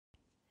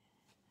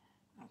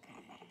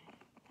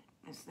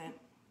Is that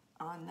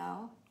on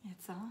now?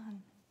 It's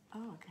on.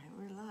 Oh, okay,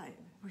 we're live.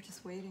 We're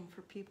just waiting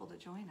for people to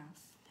join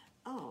us.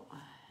 Oh,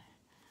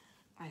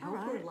 I hope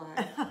right. we're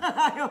live.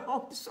 I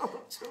hope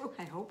so too.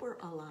 I hope we're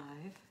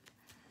alive.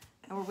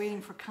 And we're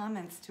waiting for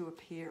comments to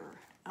appear.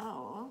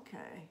 Oh,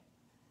 okay.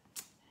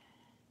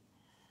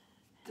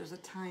 There's a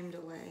time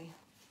delay.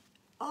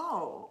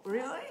 Oh,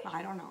 really?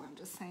 I don't know. I'm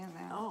just saying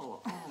that.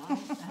 Oh,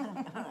 I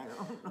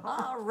don't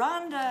know.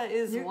 Rhonda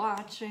is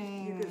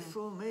watching. You could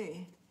fool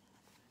me.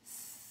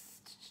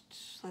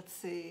 Let's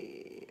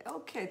see.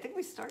 Okay, I think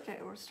we're starting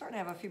to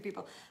have a few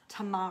people.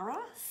 Tamara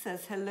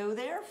says hello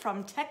there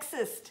from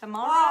Texas.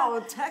 Tamara.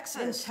 Oh,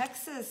 Texas. In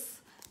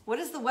Texas. What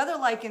is the weather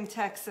like in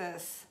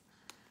Texas?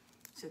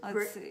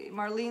 Let's see.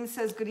 Marlene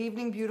says, good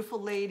evening,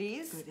 beautiful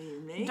ladies. Good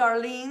evening.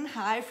 Darlene,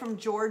 hi from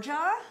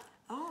Georgia.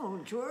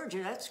 Oh,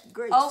 Georgia, that's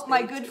great. Oh,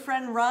 my good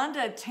friend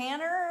Rhonda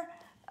Tanner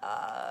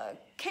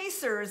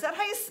Kaser. Is that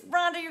how you,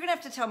 Rhonda, you're going to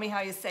have to tell me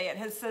how you say it.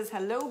 It says,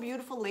 hello,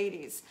 beautiful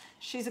ladies.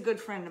 She's a good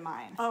friend of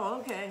mine. Oh,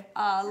 okay.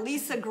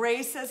 Lisa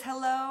Gray says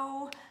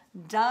hello.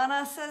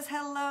 Donna says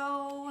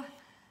hello.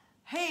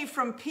 Hey,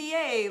 from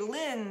PA,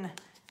 Lynn.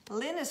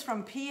 Lynn is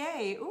from PA.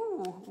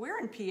 Ooh, we're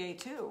in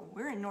PA too.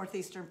 We're in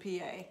northeastern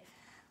PA.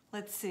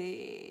 Let's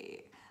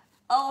see.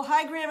 Oh,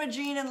 hi, Grandma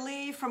Jean and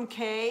Lee from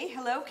Kay.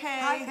 Hello, Kay.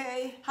 Hi,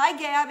 Kay. Hi,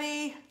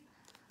 Gabby.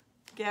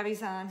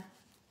 Gabby's on.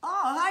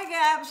 Oh, hi,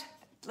 Gabs.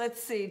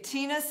 Let's see.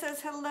 Tina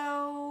says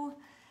hello.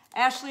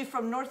 Ashley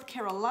from North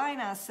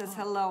Carolina says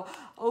hello.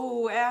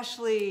 Oh,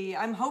 Ashley,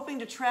 I'm hoping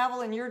to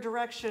travel in your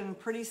direction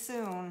pretty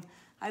soon.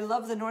 I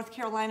love the North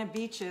Carolina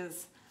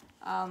beaches.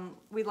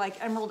 We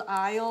like Emerald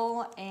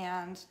Isle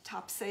and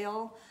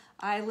Topsail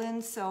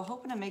Island, so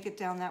hoping to make it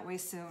down that way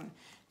soon.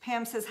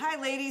 Pam says, hi,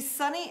 ladies,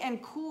 sunny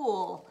and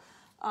cool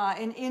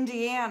in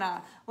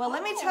Indiana. Well,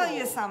 let me tell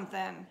you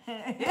something.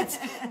 It's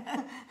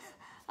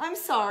I'm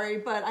sorry,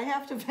 but I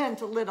have to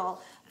vent a little.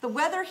 The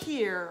weather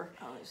here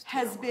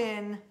has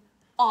been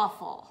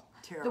awful.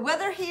 Terrible. The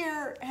weather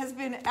here has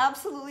been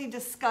absolutely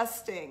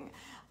disgusting.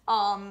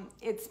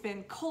 It's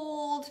been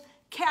cold.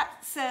 Kat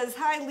says,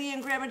 hi, Lee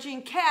and Grandma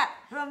Jean. Kat.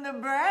 From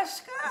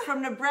Nebraska?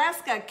 From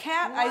Nebraska.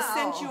 Kat, Wow. I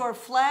sent your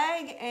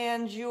flag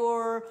and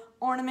your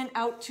ornament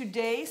out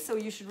today, so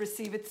you should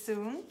receive it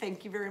soon.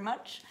 Thank you very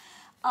much.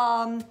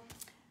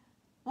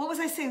 What was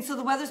I saying? So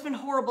the weather's been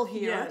horrible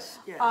here. Yes,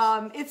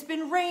 yes. It's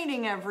been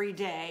raining every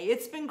day.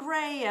 It's been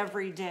gray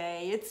every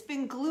day. It's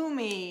been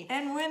gloomy.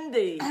 And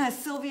windy.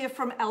 Sylvia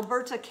from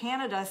Alberta,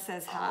 Canada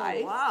says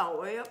hi. Oh, wow,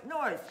 way up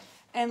north.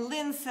 And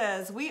Lynn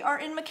says, we are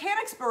in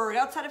Mechanicsburg,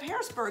 outside of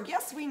Harrisburg.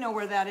 Yes, we know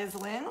where that is,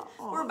 Lynn.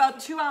 Oh, we're about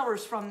 2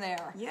 hours from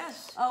there.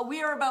 Yes.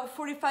 We are about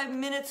 45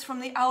 minutes from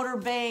the Outer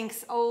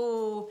Banks.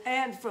 Oh.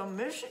 And from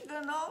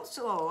Michigan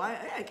also.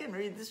 I can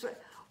read this way.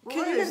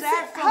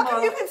 How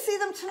come you can see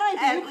them tonight?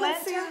 But you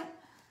couldn't see them?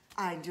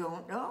 I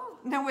don't know.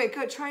 No, wait,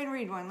 go try and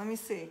read one. Let me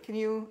see. Can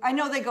you? I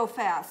know they go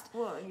fast.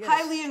 Well, yes.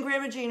 Hi, Lee and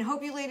Grandma Jean.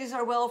 Hope you ladies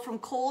are well from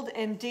cold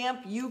and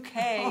damp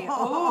UK.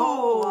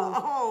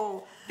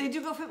 Oh. They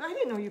do go fast. I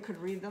didn't know you could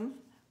read them.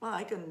 Well,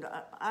 I can.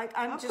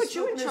 I'll put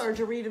you in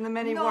charge of reading them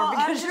anymore No,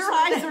 because your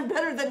eyes are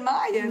better than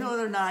mine. No,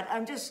 they're not.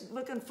 I'm just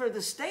looking for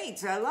the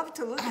states. I love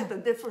to look at the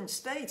different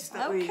states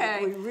that we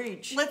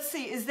reach. Let's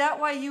see. Is that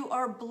why you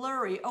are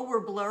blurry? Oh,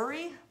 we're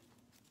blurry?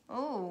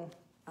 Oh.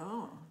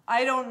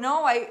 I don't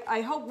know.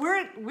 I hope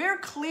we're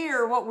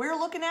clear. What we're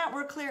looking at,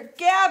 we're clear.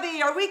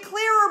 Gabby, are we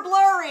clear or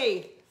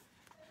blurry?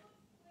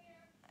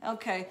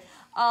 Okay.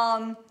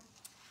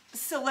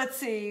 So let's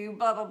see.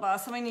 Blah, blah, blah.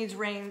 Somebody needs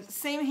rain.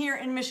 Same here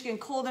in Michigan.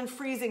 Cold and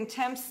freezing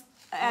temps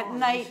at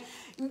night.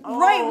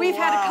 Right, we've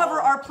had to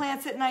cover our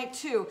plants at night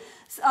too.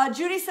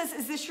 Judy says,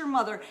 is this your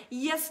mother?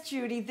 Yes,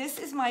 Judy, this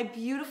is my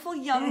beautiful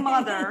young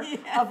mother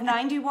of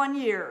 91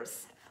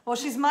 years. Well,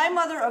 she's my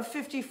mother of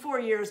 54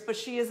 years, but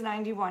she is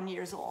 91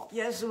 years old.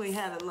 Yes, we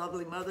had a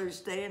lovely Mother's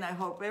Day, and I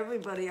hope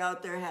everybody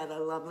out there had a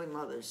lovely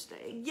Mother's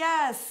Day.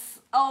 Yes.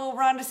 Oh,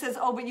 Rhonda says,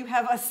 oh, but you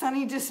have a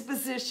sunny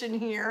disposition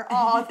here.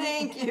 Oh,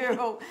 thank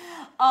you.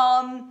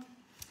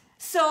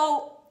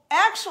 So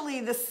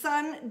actually, the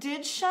sun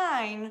did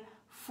shine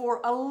for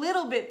a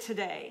little bit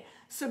today.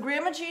 So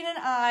Grandma Jean and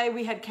I,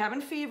 we had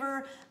cabin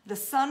fever. The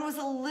sun was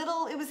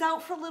it was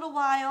out for a little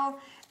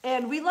while.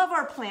 And we love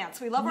our plants.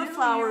 We love our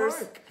flowers.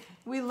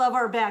 We love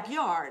our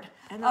backyard.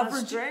 And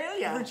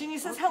Australia. Virginia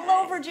says,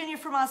 hello, Virginia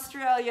from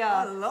Australia.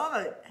 I love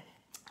it.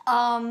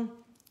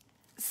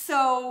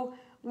 So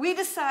we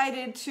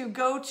decided to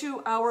go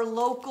to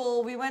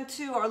we went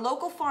to our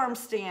local farm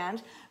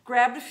stand,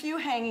 grabbed a few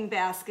hanging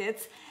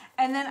baskets,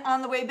 and then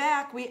on the way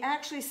back, we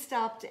actually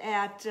stopped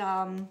at,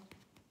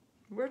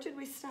 where did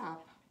we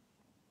stop?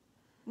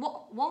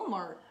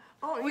 Walmart.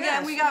 Oh, we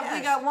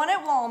got one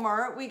at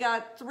Walmart. We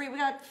got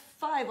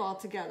 5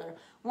 altogether.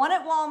 1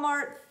 at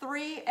Walmart,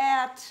 3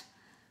 at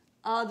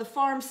the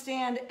farm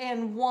stand,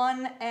 and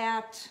 1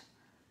 at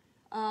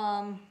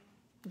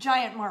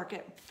Giant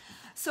Market.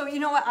 So you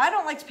know what? I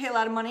don't like to pay a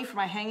lot of money for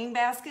my hanging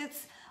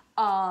baskets.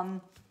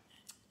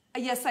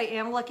 Yes, I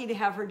am lucky to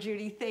have her,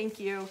 Judy. Thank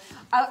you.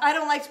 I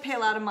don't like to pay a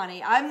lot of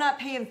money. I'm not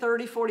paying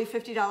 $30, $40,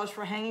 $50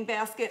 for a hanging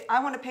basket.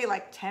 I want to pay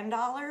like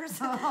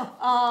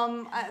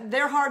 $10.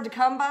 They're hard to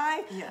come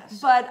by. Yes.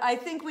 But I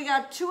think we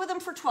got 2 of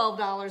them for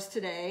 $12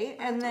 today,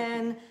 and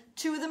then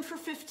 2 of them for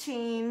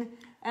 $15,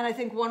 and I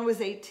think 1 was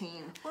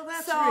 $18. Well,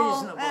 that's so,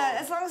 reasonable.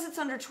 As long as it's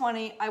under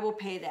 $20, I will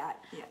pay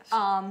that. Yes.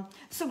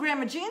 So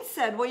Grandma Jean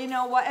said, well, you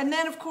know what? And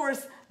then, of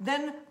course,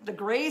 then the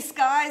gray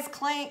skies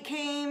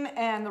came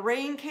and the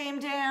rain came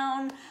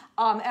down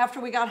after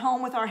we got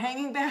home with our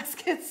hanging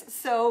baskets.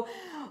 So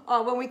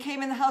when we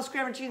came in the house,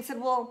 Grandma Jean said,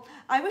 well,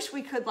 I wish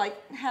we could like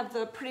have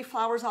the pretty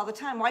flowers all the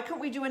time. Why couldn't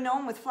we do a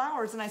gnome with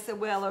flowers? And I said,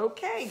 well,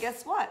 okay,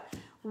 guess what?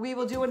 We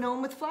will do a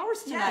gnome with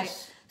flowers tonight.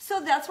 Yes.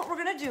 So that's what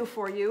we're going to do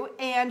for you.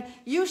 And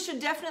you should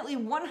definitely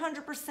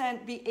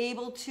 100% be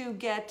able to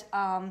get,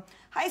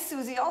 hi,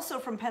 Susie, also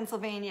from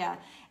Pennsylvania,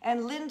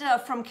 and Linda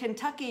from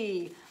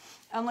Kentucky.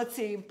 Let's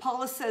see,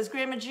 Paula says,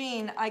 Grandma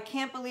Jean, I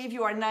can't believe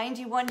you are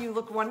 91. You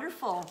look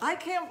wonderful. I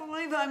can't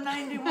believe I'm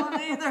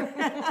 91 either.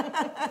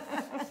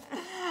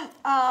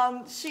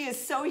 She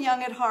is so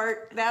young at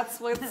heart. That's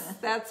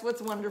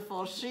what's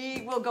wonderful.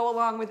 She will go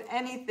along with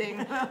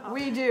anything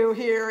we do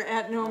here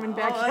at Gnome and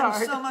Backyard.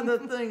 And some of the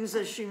things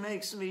that she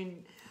makes me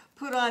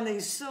put on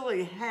these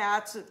silly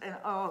hats, and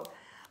oh,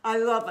 I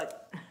love it.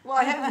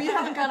 Well, we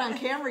haven't got on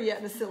camera yet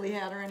in a silly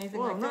hat or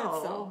anything like that.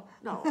 So.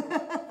 No.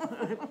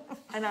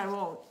 And I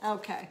won't.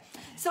 Okay.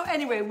 So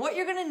anyway, what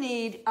you're going to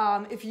need,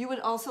 if you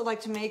would also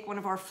like to make one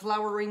of our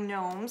flowering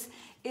gnomes,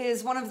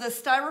 is one of the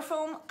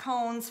styrofoam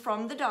cones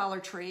from the Dollar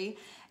Tree.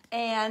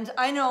 And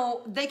I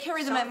know they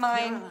carry them at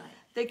mine.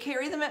 They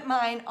carry them at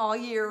mine all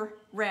year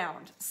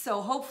round.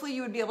 So hopefully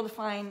you would be able to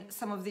find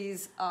some of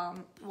these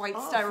white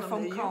styrofoam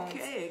from the cones.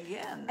 UK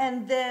again.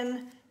 And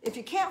then if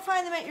you can't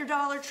find them at your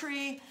Dollar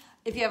Tree,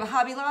 if you have a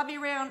Hobby Lobby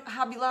around,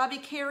 Hobby Lobby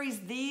carries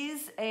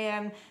these,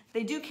 and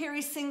they do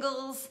carry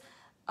singles.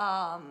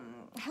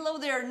 Hello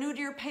there, new to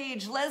your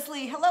page,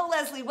 Leslie. Hello,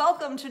 Leslie.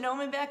 Welcome to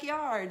Gnome and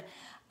Backyard.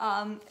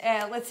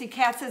 Let's see,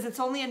 Kat says it's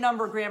only a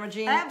number, Grandma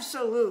Jean.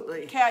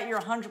 Absolutely. Kat,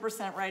 you're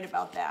 100% right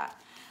about that.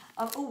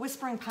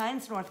 Whispering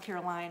Pines, North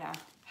Carolina.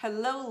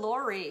 Hello,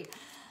 Lori.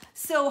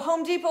 So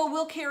Home Depot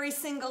will carry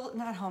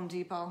not Home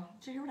Depot.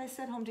 Did you hear what I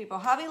said? Home Depot.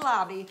 Hobby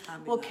Lobby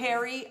will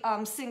carry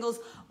singles,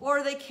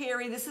 or they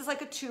carry, this is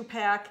like a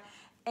 2-pack,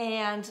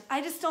 and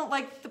I just don't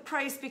like the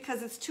price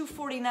because it's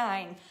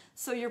 $2.49.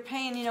 So you're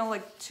paying, you know,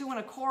 like $2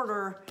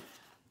 1/4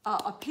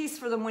 a piece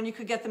for them when you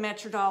could get them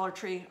at your Dollar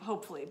Tree,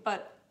 hopefully.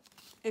 But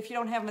if you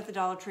don't have them at the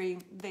Dollar Tree,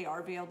 they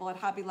are available at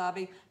Hobby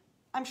Lobby.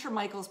 I'm sure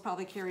Michael's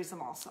probably carries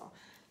them also.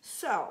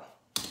 So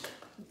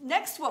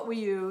next what we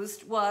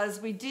used was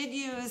we did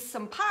use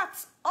some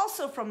pots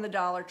also from the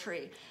Dollar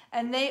Tree,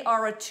 and they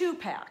are a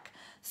 2-pack.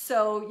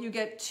 So you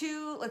get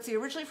 2, let's see,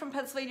 originally from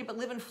Pennsylvania but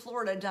live in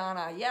Florida,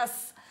 Donna.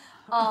 Yes.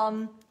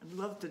 I'd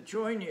love to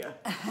join you.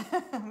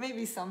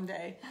 Maybe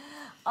someday.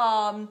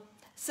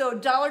 So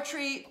Dollar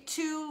Tree,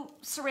 2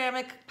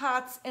 ceramic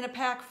pots in a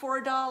pack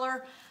for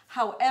 $1.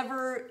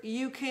 However,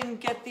 you can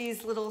get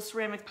these little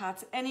ceramic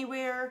pots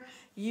anywhere.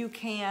 You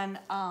can,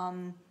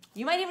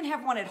 you might even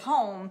have one at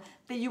home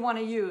that you want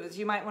to use.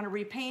 You might want to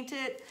repaint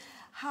it.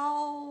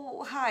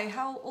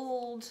 How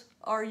old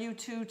are you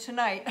two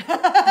tonight?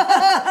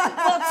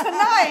 Well,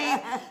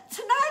 tonight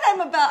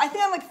I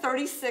think I'm like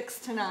 36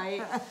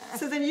 tonight.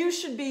 So then you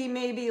should be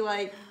maybe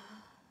like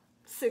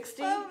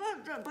 60.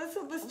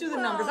 Let's do the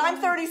numbers. I'm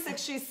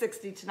 36, she's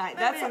 60 tonight.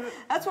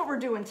 That's what we're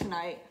doing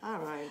tonight. All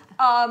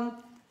right.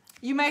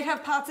 You might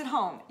have pots at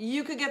home.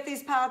 You could get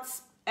these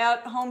pots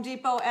at Home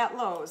Depot, at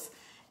Lowe's.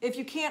 If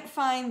you can't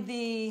find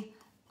the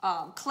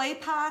clay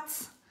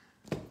pots,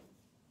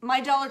 my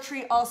Dollar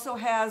Tree also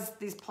has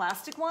these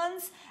plastic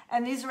ones,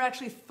 and these are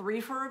actually 3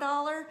 for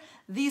 $1.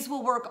 These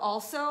will work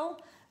also.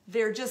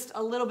 They're just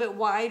a little bit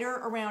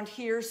wider around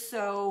here,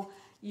 so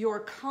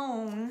your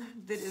cone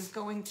that is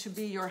going to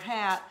be your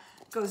hat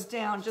goes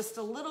down just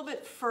a little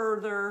bit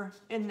further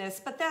in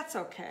this, but that's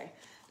okay.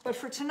 But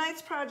for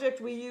tonight's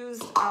project, we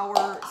used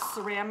our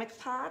ceramic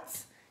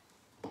pots.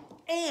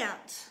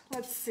 And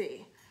let's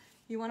see,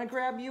 you want to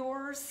grab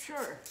yours?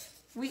 Sure.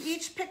 We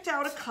each picked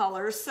out a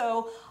color,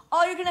 so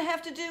all you're gonna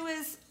have to do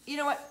is, you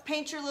know what,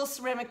 paint your little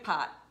ceramic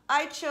pot.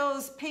 I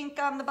chose pink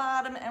on the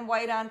bottom and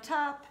white on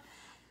top.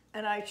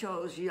 And I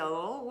chose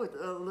yellow with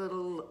a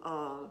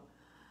little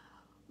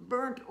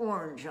burnt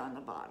orange on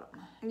the bottom.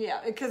 Yeah,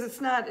 because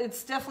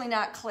it's definitely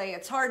not clay.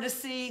 It's hard to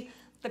see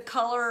the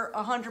color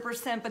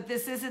 100%, but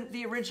this isn't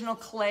the original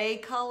clay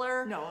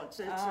color. No, it's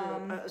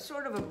a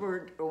sort of a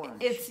burnt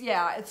orange.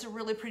 It's a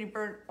really pretty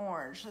burnt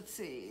orange. Let's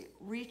see,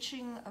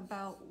 reaching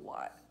about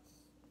what?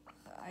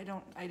 I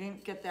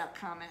didn't get that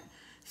comment.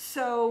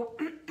 So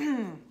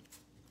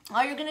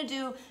all you're gonna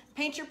do,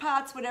 paint your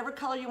pots whatever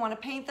color you want to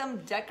paint them,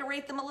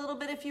 decorate them a little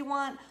bit if you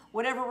want,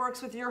 whatever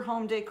works with your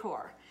home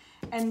decor.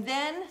 And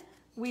then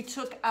we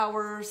took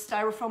our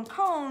styrofoam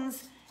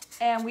cones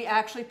and we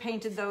actually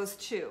painted those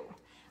too.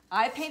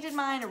 I painted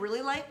mine a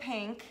really light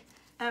pink,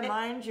 And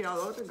mine's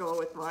yellow to go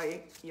with my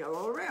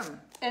yellow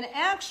rim. And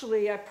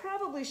actually, I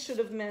probably should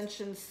have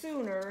mentioned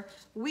sooner,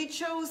 we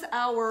chose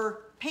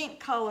our paint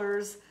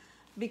colors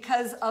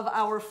because of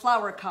our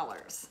flower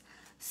colors.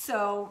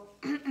 So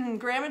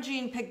Grandma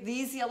Jean picked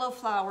these yellow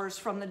flowers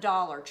from the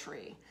Dollar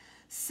Tree.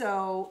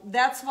 So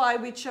that's why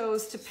we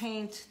chose to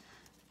paint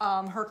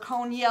her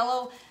cone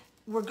yellow.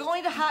 We're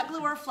going to hot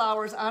glue our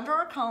flowers onto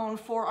our cone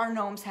for our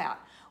gnome's hat.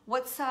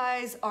 What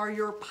size are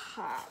your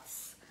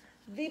pots?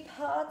 The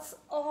pots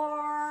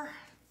are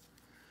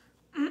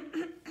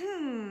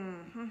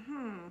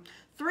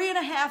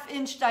 3.5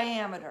 inch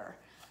diameter.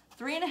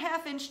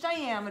 3.5 inch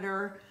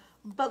diameter,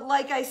 but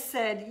like I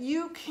said,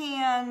 you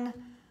can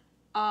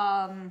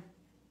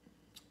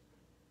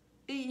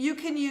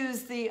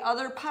use the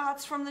other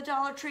pots from the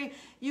Dollar Tree.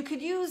 You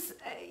could use,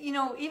 you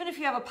know, even if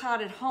you have a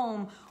pot at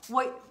home,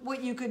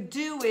 what you could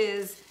do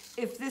is,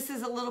 if this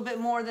is a little bit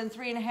more than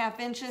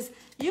 3.5 inches,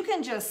 you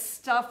can just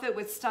stuff it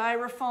with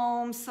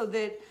styrofoam so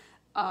that,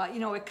 you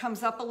know, it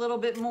comes up a little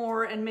bit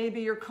more, and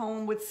maybe your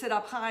cone would sit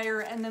up higher,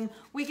 and then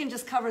we can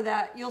just cover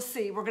that. You'll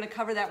see, we're gonna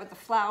cover that with the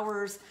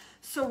flowers.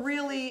 So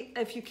really,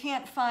 if you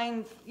can't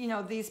find, you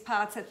know, these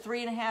pots at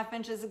 3.5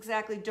 inches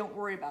exactly, don't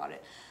worry about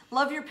it.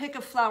 Love your pick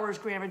of flowers,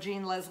 Grandma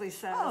Jean, Leslie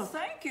says. Oh,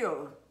 thank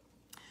you.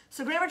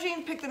 So Grandma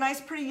Jean picked the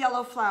nice, pretty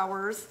yellow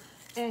flowers,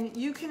 and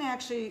you can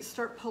actually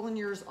start pulling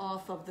yours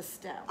off of the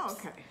stems.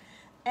 Okay.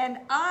 And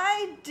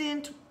I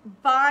didn't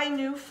buy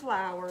new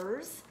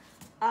flowers.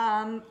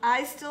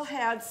 I still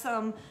had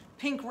some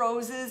pink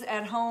roses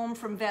at home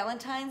from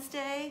Valentine's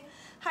Day.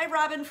 Hi,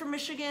 Robin from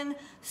Michigan.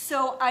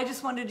 So I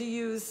just wanted to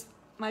use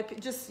my,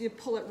 you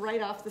pull it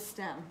right off the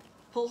stem.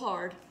 Pull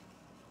hard.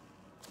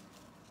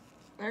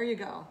 There you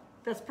go.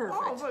 That's perfect.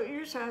 Oh, but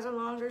yours has a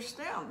longer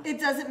stem. It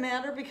doesn't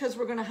matter because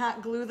we're gonna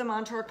hot glue them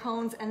onto our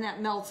cones, and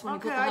that melts when you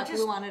put the hot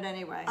glue on it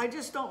anyway. I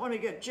just don't want to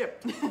get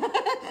gypped.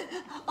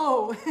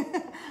 Oh,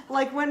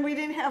 like when we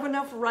didn't have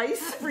enough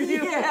rice for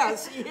you,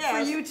 Yes, for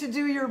yes. you to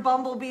do your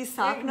bumblebee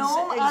sock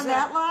gnome on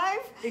that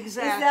live?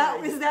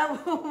 Exactly. Is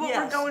that what Yes.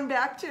 we're going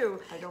back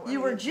to? I don't You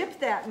wanna were get gypped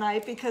that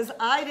night because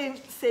I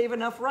didn't save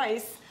enough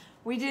rice.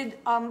 We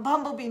did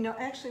bumblebee gnome.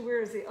 Actually,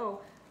 where is he? Oh,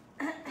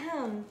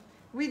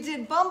 we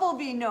did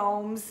bumblebee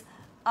gnomes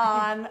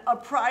on a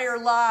prior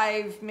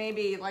live,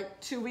 maybe like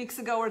 2 weeks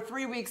ago or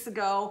 3 weeks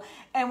ago.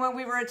 And when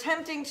we were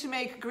attempting to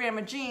make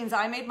Grandma Jean's,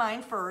 I made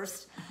mine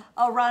first.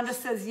 Rhonda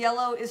says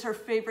yellow is her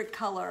favorite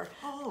color.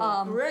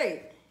 Oh,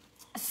 great.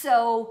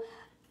 So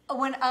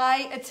when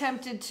I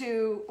attempted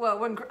to, well,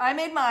 when I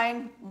made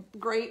mine,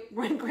 great.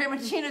 When Grandma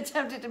Jean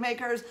attempted to make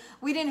hers,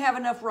 we didn't have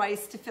enough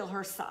rice to fill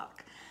her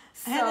sock.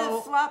 And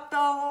it flopped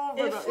all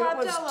over. It flopped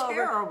was all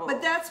terrible. over.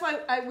 But that's why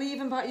we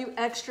even bought you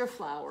extra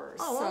flowers.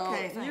 Oh, so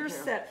okay, thank you're you.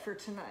 set for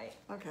tonight.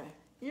 Okay.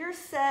 You're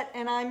set,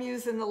 and I'm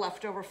using the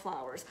leftover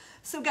flowers.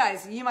 So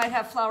guys, you might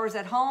have flowers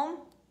at home.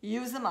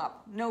 Use them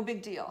up. No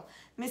big deal.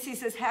 Missy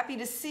says, happy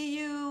to see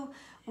you.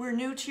 We're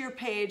new to your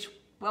page.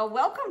 Well,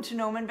 welcome to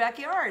Gnome and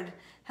Backyard.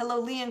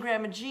 Hello, Lee and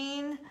Grandma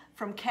Jean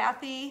from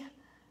Kathy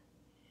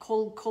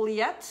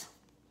Colliette.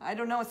 I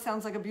don't know, it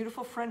sounds like a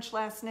beautiful French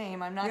last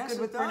name. I'm not Yes,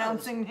 good with it does.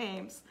 pronouncing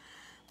names.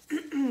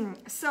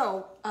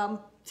 So,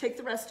 take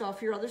the rest off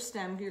your other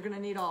stem. You're gonna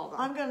need all of them.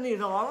 I'm going to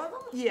need all of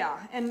them? Yeah,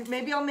 and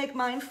maybe I'll make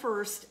mine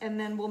first and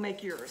then we'll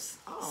make yours.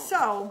 Oh.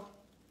 So,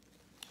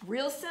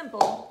 real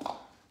simple.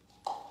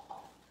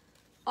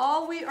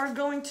 All we are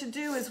going to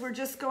do is we're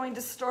just going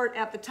to start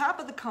at the top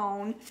of the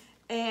cone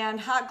and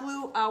hot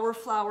glue our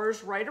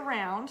flowers right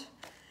around.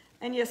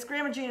 And yes,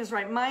 Grandma Jean is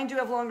right. Mine do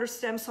have longer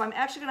stems, so I'm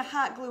actually gonna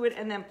hot glue it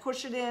and then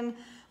push it in,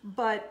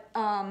 but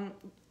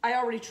I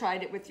already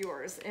tried it with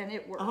yours and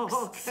it works.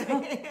 Oh,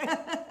 okay.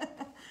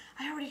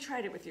 I already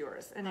tried it with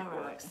yours and it All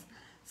right. works.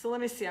 So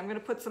let me see, I'm gonna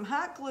put some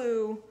hot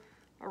glue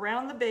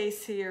around the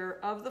base here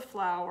of the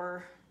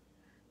flower,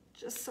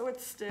 just so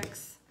it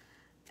sticks.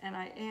 And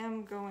I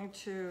am going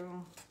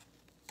to,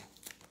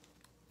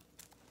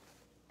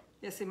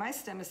 yeah, see, my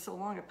stem is so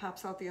long it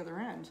pops out the other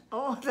end.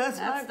 Oh, that's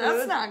not good.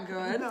 That's not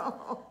good.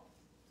 No.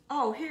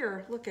 Oh,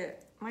 here, look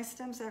it. My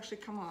stems actually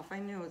come off. I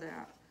knew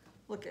that.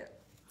 Look it.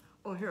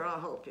 Oh, here,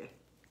 I'll help you.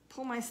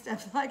 Pull my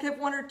stems. I have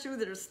one or two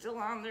that are still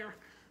on there.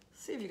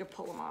 See if you can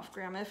pull them off,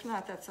 Grandma. If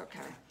not, that's okay.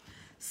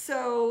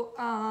 So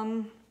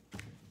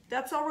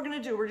that's all we're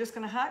gonna do. We're just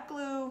gonna hot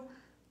glue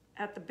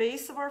at the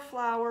base of our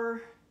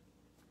flower.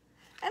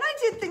 And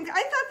I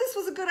thought this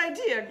was a good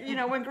idea. You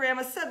know, when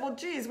Grandma said, well,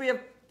 geez, we have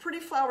pretty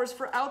flowers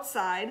for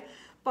outside,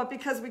 but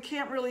because we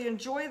can't really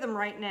enjoy them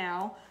right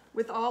now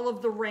with all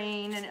of the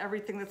rain and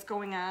everything that's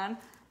going on,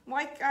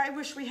 I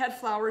wish we had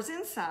flowers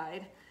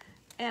inside.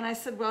 And I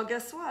said, well,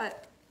 guess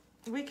what?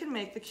 We can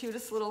make the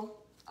cutest little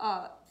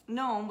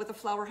gnome with a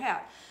flower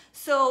hat.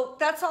 So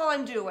that's all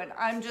I'm doing.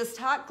 I'm just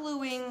hot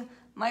gluing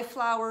my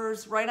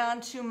flowers right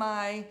onto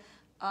my,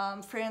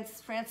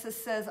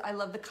 Francis says, I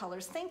love the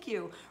colors. Thank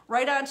you.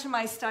 Right onto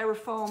my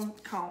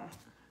styrofoam cone.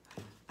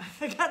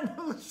 I got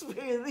news for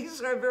you.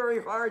 These are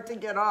very hard to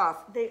get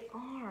off. They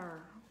are.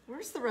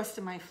 Where's the rest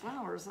of my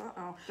flowers?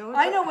 Uh-oh. Don't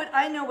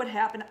I know what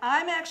happened.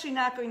 I'm actually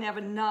not going to have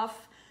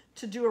enough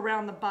to do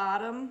around the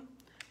bottom.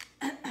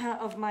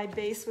 of my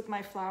base with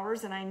my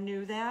flowers, and I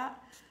knew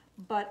that,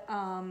 but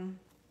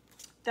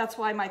that's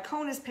why my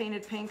cone is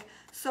painted pink,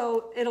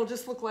 so it'll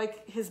just look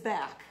like his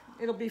back.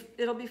 It'll be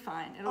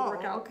fine. It'll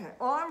work out. Okay.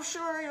 Well, I'm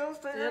sure you'll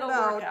figure It'll it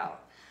out. work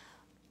out.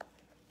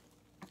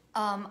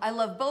 I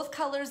love both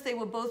colors. They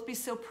will both be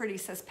so pretty,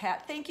 says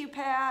Pat. Thank you,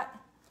 Pat.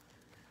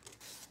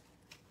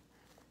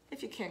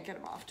 If you can't get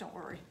them off, don't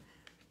worry.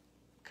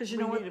 Because you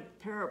know what? Need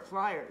a pair of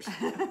pliers.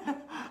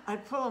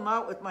 I'd pull them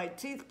out with my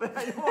teeth, but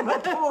I don't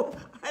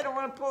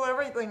want to pull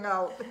everything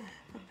out.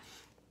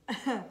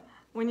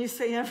 When you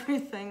say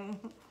everything.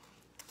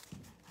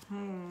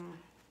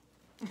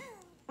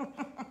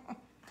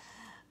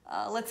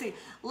 Let's see.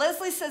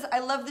 Leslie says, I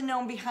love the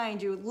gnome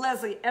behind you.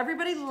 Leslie,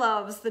 everybody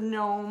loves the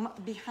gnome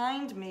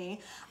behind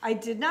me. I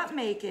did not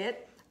make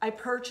it. I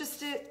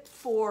purchased it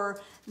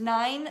for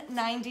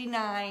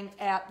 $9.99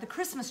 at the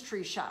Christmas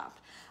tree shop.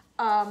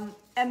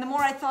 And the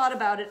more I thought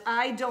about it,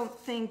 I don't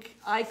think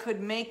I could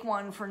make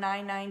one for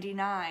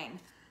 $9.99.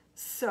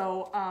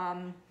 So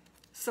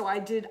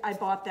I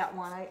bought that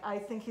one. I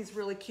think he's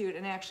really cute.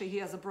 And actually he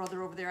has a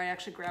brother over there. I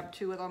actually grabbed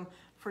two of them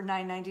for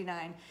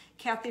 $9.99.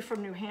 Kathy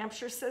from New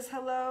Hampshire says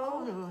hello.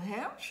 Oh, New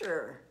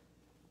Hampshire.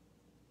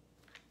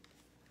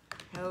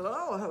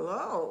 Hello,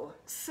 hello.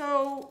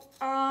 So,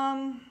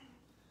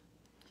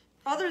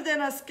 other than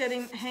us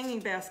getting hanging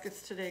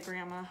baskets today,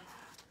 Grandma,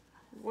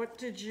 what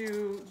did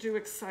you do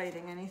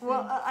exciting? Anything?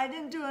 Well, I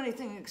didn't do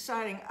anything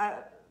exciting.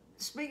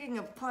 Speaking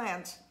of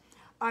plants,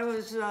 I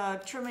was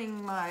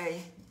trimming my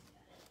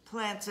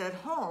plants at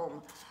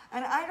home.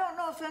 And I don't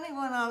know if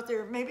anyone out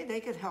there, maybe they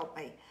could help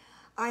me.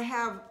 I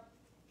have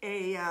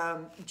a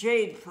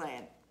jade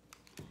plant,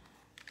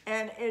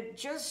 and it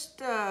just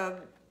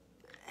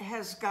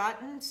has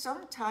gotten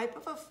some type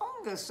of a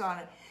fungus on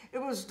it. It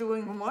was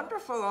doing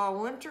wonderful all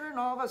winter, and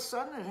all of a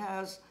sudden it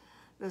has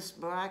this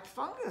black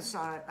fungus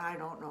on it. I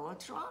don't know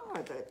what's wrong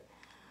with it.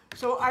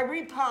 So I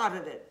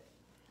repotted it,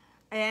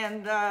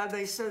 and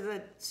they said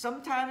that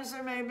sometimes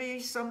there may be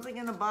something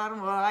in the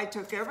bottom. Well, I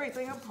took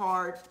everything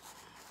apart,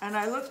 and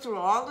I looked through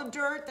all the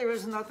dirt. There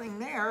was nothing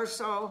there,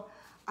 so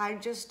I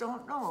just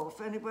don't know. If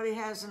anybody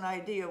has an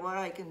idea what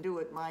I can do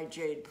with my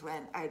jade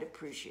plant, I'd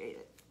appreciate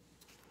it.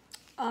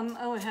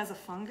 Oh, it has a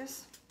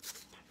fungus?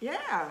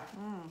 Yeah.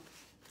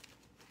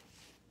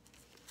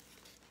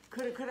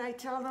 Could I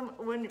tell them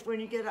when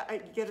you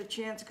get a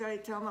chance? Could I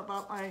tell them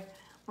about my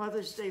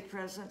Mother's Day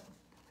present,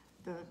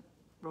 the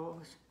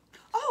rose?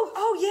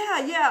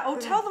 Oh yeah. Oh,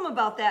 tell them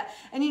about that.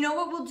 And you know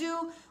what we'll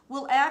do?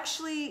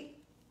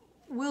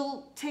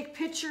 We'll take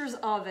pictures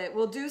of it.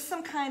 We'll do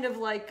some kind of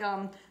like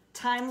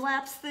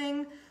time-lapse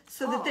thing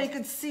so that they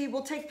could see.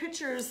 We'll take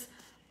pictures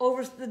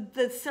over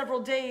the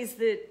several days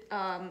that,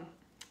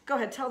 go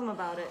ahead, tell them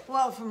about it.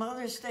 Well, for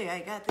Mother's Day,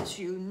 I got this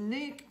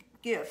unique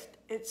gift.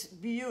 It's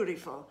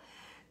beautiful.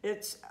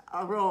 It's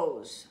a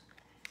rose,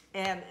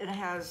 and it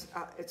has,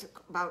 it's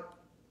about,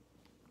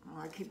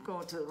 I keep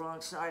going to the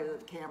wrong side of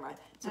the camera.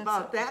 It's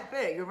about that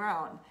big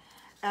around,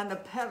 and the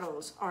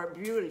petals are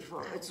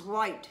beautiful. It's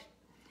white.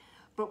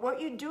 But what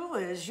you do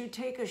is you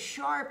take a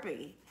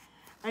Sharpie,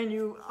 and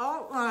you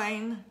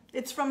outline.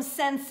 It's from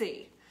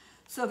Scentsy.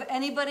 So if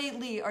anybody,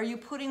 Lee, are you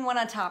putting one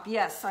on top?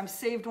 Yes, I've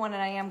saved one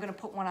and I am gonna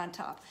put one on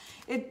top.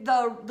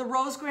 The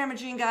rose Grandma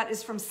Jean got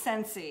is from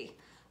Scentsy.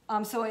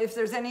 So if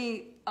there's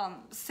any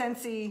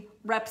Scentsy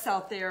reps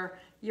out there,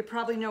 you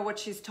probably know what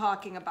she's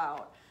talking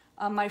about.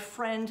 My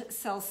friend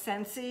sells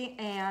Scentsy,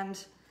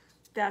 and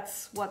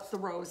that's what the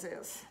rose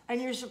is.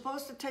 And you're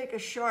supposed to take a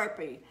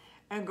Sharpie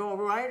and go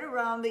right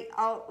around the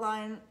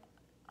outline.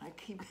 I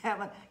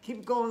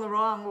keep going the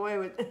wrong way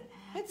with it.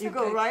 You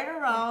go right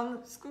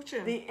around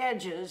the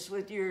edges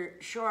with your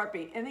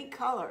Sharpie, any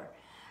color.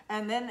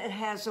 And then it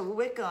has a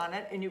wick on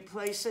it, and you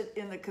place it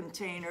in the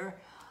container.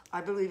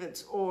 I believe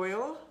it's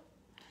oil.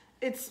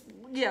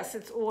 Yes,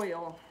 it's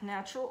oil,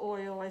 natural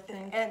oil, I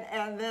think.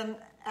 And then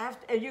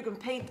and you can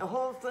paint the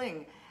whole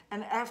thing.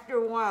 And after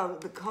a while,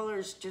 the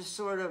colors just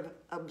sort of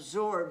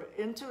absorb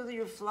into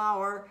your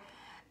flower,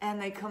 and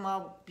they come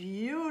out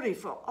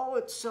beautiful. Oh,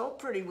 it's so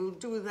pretty. We'll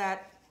do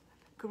that.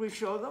 Could we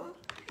show them?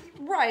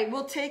 Right,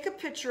 we'll take a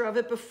picture of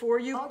it before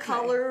you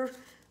color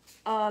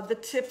the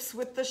tips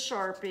with the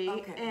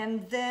Sharpie,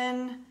 and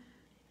then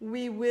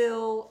we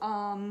will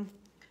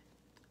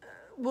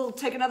we'll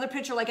take another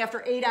picture like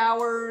after 8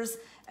 hours,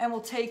 and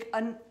we'll take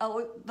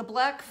the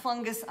black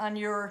fungus on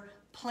your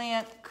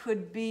plant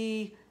could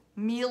be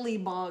mealy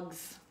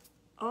bugs.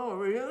 Oh,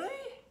 really?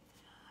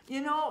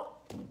 You know,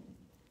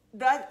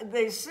 that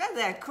they said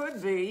that could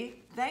be.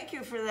 Thank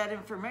you for that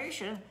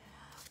information.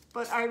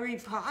 But I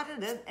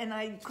repotted it, and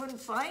I couldn't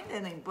find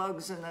any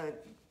bugs in the.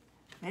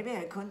 Maybe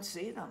I couldn't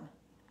see them.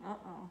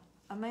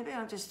 Maybe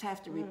I'll just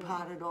have to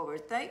repot it over.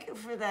 Thank you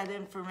for that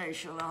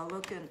information. I'll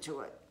look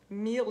into it.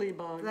 Mealy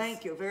bugs.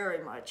 Thank you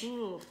very much.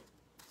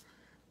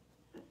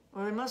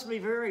 Well, they must be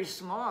very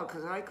small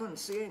because I couldn't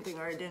see anything,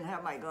 or I didn't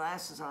have my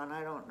glasses on.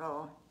 I don't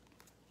know.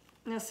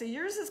 Now, see,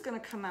 yours is going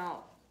to come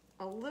out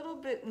a little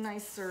bit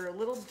nicer, a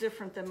little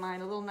different than mine,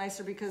 a little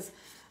nicer because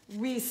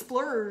we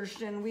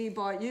splurged and we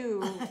bought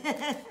you,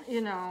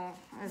 you know,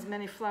 as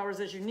many flowers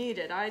as you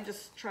needed. I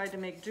just tried to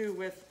make do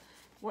with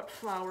what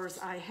flowers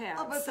I have.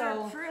 Oh, but they're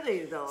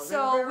pretty though.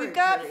 So we've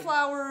got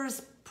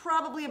flowers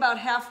probably about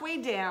halfway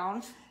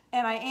down,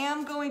 and I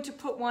am going to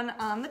put one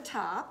on the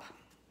top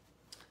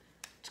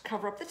to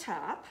cover up the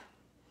top.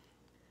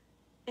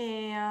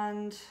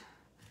 And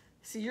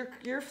see,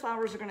 your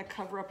flowers are going to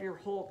cover up your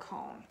whole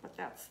cone, but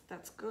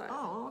that's good.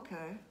 Oh,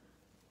 okay.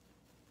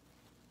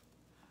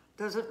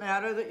 Does it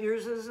matter that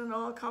yours isn't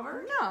all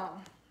covered? No,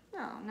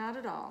 not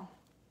at all.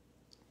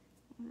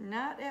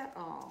 Not at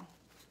all.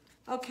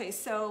 Okay,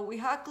 so we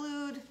hot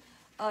glued.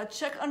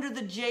 Check under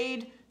the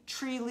jade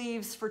tree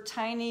leaves for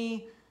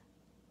tiny,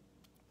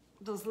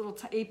 those little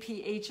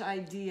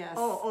APHIDS.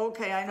 Oh,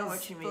 okay, I know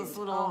what you mean. Those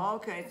little, oh,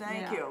 okay,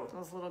 thank you.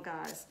 Those little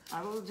guys.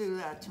 I will do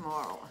that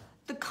tomorrow.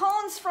 The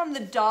cones from the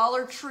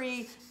Dollar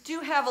Tree do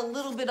have a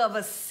little bit of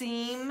a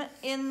seam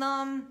in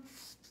them.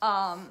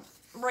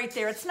 Right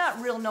there, it's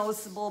not real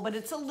noticeable, but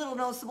it's a little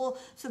noticeable.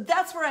 So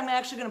that's where I'm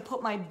actually gonna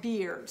put my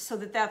beard so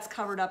that that's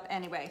covered up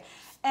anyway.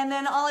 And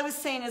then all I was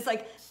saying is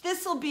like,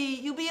 you'll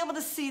be able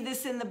to see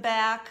this in the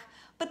back,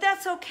 but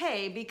that's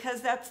okay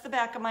because that's the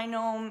back of my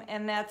gnome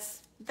and that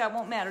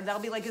won't matter.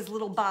 That'll be like his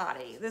little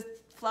body. The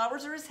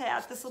flowers are his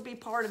hat. This will be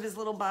part of his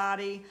little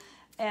body.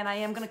 And I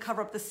am gonna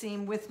cover up the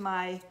seam with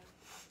my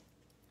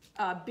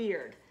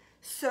beard.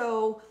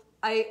 So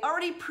I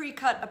already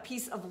pre-cut a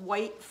piece of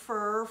white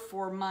fur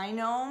for my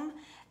gnome.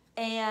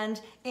 And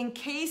in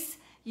case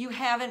you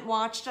haven't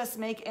watched us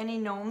make any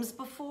gnomes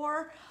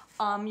before,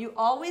 you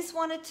always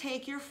want to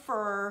take your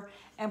fur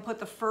and put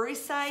the furry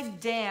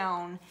side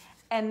down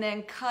and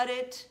then cut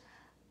it.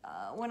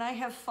 When I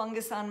have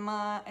fungus on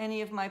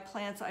any of my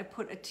plants, I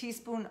put a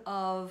teaspoon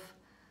of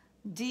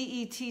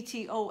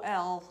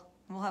DETTOL.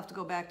 We'll have to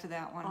go back to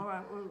that one. All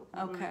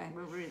right,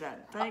 we'll read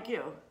that. Thank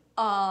you.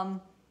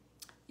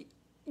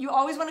 You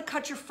always want to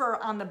cut your fur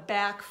on the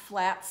back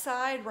flat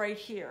side right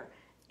here.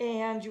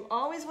 And you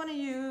always want to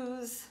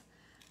use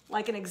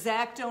like an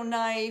X-Acto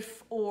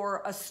knife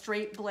or a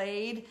straight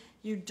blade.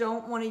 You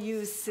don't want to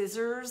use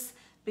scissors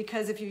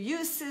because if you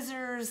use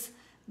scissors,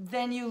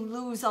 then you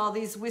lose all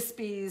these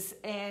wispies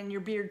and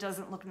your beard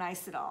doesn't look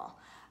nice at all.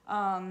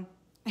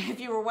 If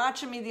you were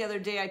watching me the other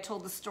day, I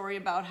told the story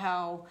about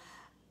how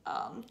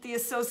the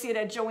associate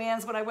at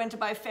Joann's, when I went to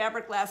buy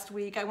fabric last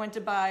week, I went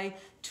to buy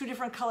 2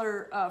 different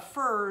color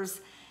furs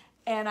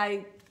and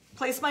I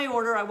placed my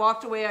order. I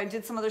walked away. I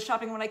did some other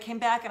shopping. When I came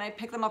back and I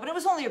picked them up and it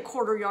was only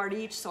 $1/4 yard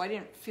each, so I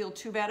didn't feel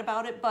too bad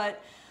about it,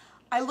 but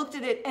I looked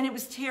at it and it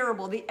was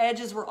terrible. The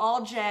edges were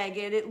all jagged.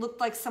 It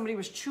looked like somebody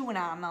was chewing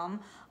on them.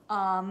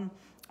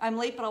 I'm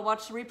late, but I'll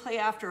watch the replay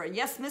after.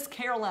 Yes, Miss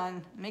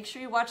Caroline, make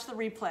sure you watch the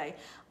replay.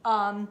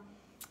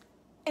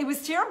 It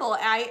was terrible.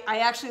 I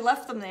actually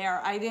left them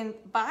there. I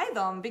didn't buy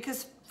them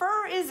because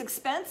fur is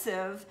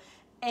expensive,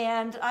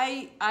 and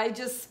I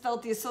just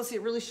felt the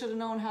associate really should have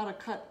known how to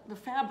cut the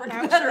fabric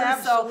better.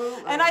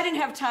 Absolutely. So, and I didn't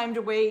have time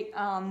to wait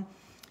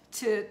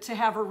to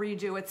have her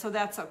redo it, so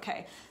that's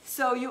okay.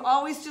 So you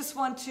always just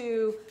want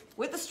to,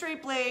 with a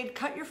straight blade,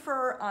 cut your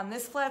fur on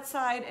this flat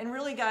side, and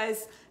really,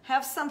 guys,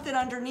 have something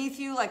underneath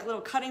you, like a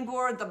little cutting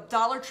board. The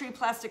Dollar Tree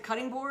plastic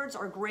cutting boards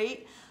are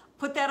great.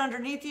 Put that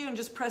underneath you and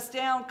just press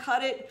down,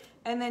 cut it,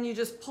 and then you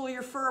just pull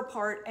your fur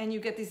apart and you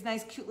get these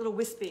nice cute little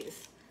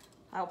wispies.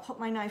 I'll put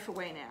my knife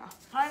away now.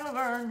 Hi,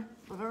 Laverne.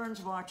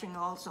 Laverne's watching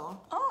also.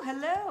 Oh,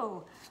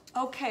 hello.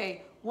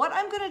 Okay, what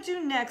I'm gonna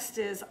do next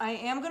is I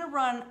am gonna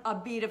run a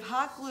bead of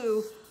hot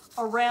glue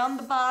around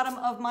the bottom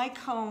of my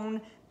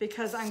cone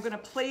because I'm gonna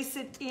place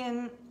it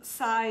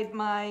inside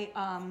my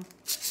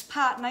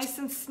pot nice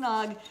and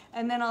snug,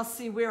 and then I'll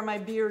see where my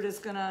beard is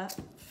gonna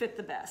fit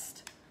the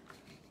best.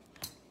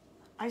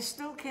 I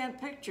still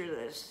can't picture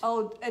this.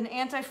 Oh, an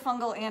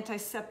antifungal,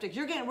 antiseptic.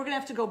 We're gonna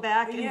have to go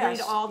back and read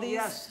all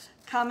these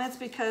comments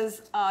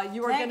because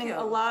you are getting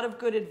a lot of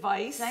good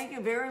advice. Thank you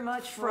very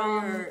much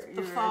from your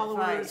the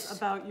followers advice.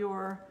 about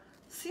your.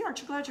 See, aren't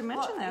you glad you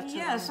mentioned that to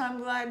Yes, me? I'm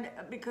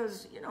glad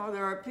because you know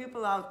there are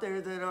people out there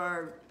that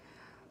are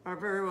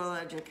very well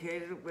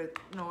educated with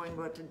knowing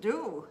what to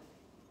do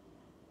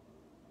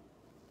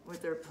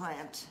with their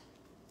plant.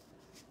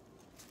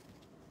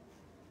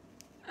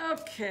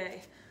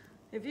 Okay.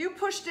 If you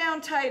push down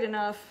tight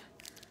enough,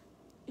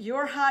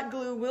 your hot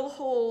glue will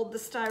hold the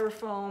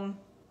styrofoam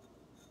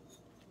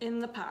in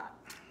the pot.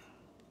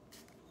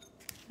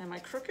 Am I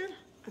crooked?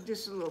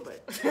 Just a little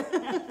bit.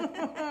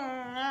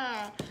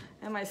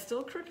 Am I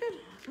still crooked?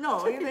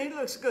 No, he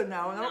looks good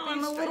now. No,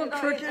 I'm a little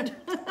crooked.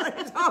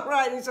 He's all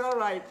right, he's all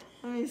right.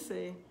 Let me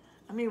see.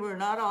 I mean, we're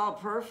not all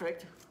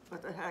perfect.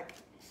 What the heck?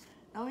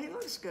 No, he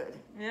looks good.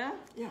 Yeah?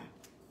 Yeah,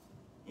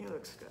 he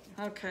looks good.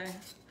 Okay.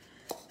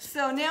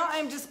 So now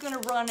I'm just going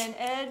to run an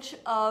edge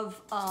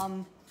of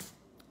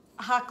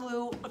hot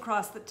glue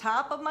across the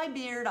top of my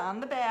beard on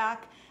the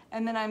back,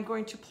 and then I'm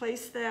going to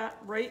place that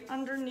right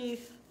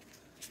underneath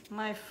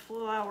my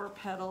flower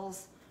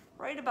petals,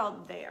 right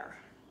about there.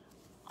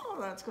 Oh,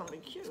 that's going to be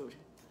cute.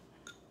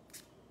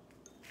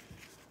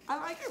 I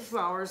like your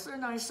flowers. They're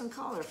nice and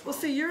colorful. Well,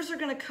 see, yours are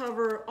gonna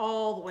cover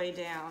all the way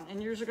down,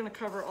 and yours are gonna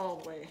cover all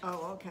the way.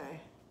 Oh, okay.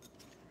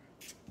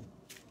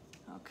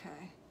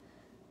 Okay.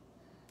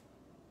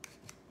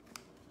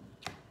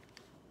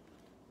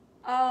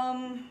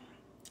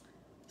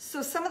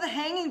 So some of the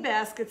hanging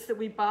baskets that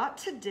we bought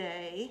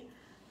today,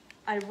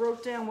 I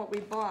wrote down what we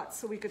bought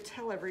so we could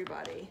tell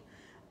everybody.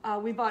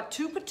 We bought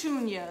 2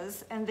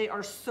 petunias, and they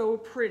are so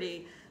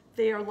pretty.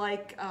 They are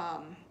like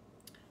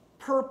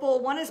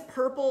purple. One is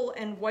purple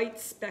and white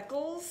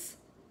speckles,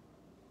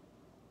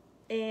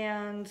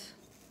 and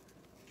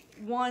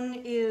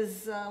one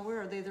is,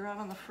 where are they? They're out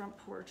on the front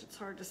porch. It's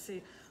hard to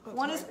see.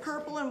 One is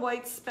purple and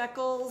white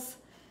speckles,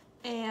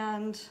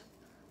 and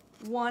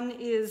one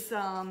is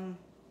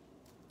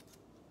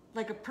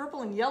like a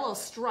purple and yellow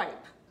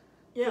stripe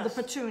for the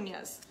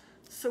petunias.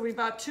 So we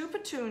bought 2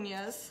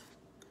 petunias,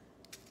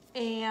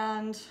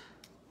 and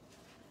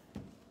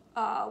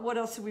what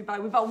else did we buy?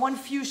 We bought 1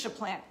 fuchsia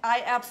plant.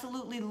 I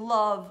absolutely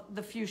love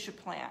the fuchsia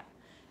plant.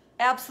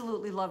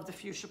 Absolutely love the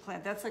fuchsia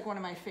plant. That's like one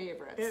of my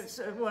favorites. It's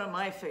one of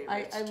my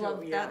favorites I too,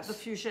 love yes. that, the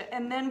fuchsia.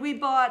 And then we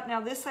bought,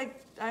 now this, I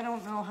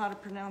don't know how to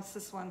pronounce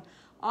this one.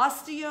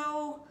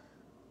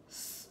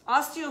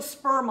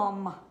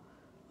 Osteospermum.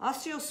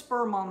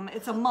 Osteospermum.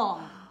 It's a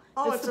mum.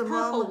 Oh, it's it's the a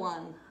purple mum?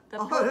 one. The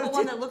Oh, purple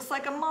one that looks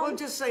like a mum. We'll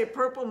just say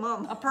purple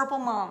mum. A purple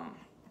mum.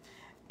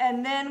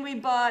 And then we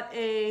bought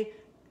a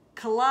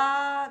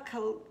Calibra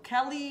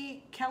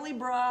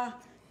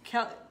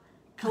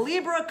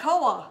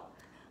Coa.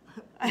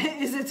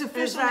 Is it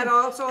official? Is that name?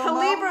 also a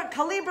mum?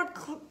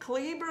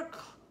 Calibra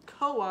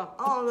Coa.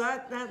 Oh,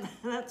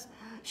 that's,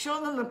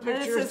 show them the And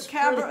picture. it says It's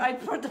cabaret.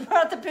 pretty. I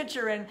brought the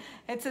picture in.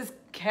 It says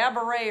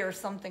cabaret or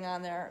something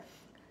on there.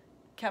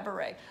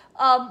 Cabaret.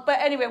 But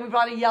anyway, we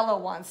brought a yellow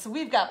one. So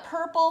we've got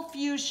purple,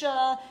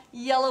 fuchsia,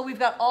 yellow. We've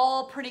got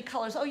all pretty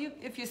colors. Oh,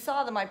 if you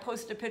saw them, I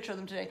posted a picture of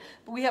them today.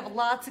 But we have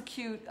lots of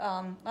cute,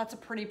 lots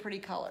of pretty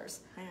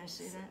colors. May I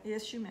see that?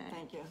 Yes, you may.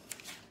 Thank you.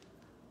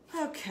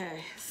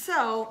 Okay,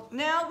 so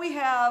now we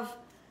have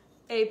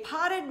a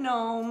potted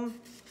gnome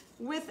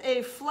with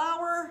a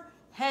flower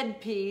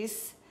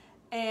headpiece,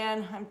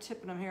 and I'm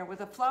tipping him here,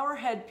 with a flower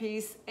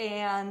headpiece,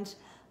 and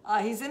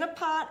he's in a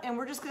pot, and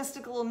we're just gonna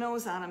stick a little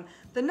nose on him.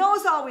 The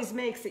nose always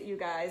makes it, you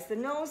guys. The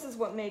nose is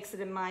what makes it,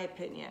 in my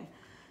opinion.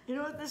 You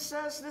know what this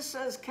says? This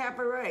says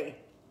cabaret.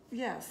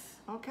 Yes,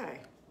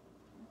 Okay.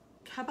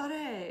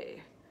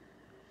 cabaret.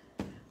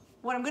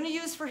 What I'm gonna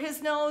use for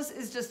his nose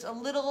is just a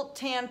little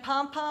tan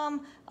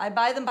pom-pom. I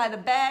buy them by the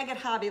bag at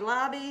Hobby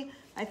Lobby.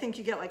 I think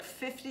you get like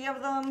 50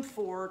 of them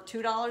for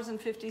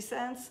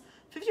 $2.50.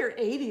 50 or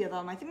 80 of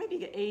them. I think maybe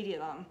you get 80 of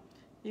them.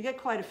 You get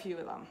quite a few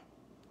of them.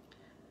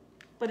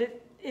 But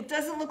it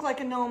doesn't look like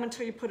a gnome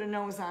until you put a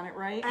nose on it,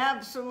 right?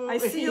 Absolutely. I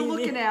see you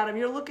looking at him.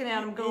 You're looking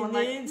at him going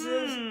like,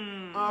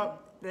 Oh,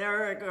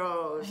 there it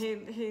goes.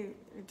 He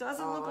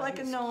doesn't look like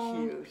a he's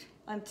gnome cute.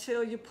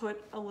 until you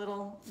put a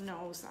little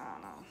nose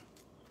on him.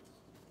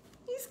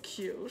 He's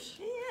cute.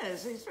 He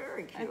is. He's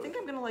very cute. I think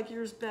I'm gonna like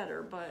yours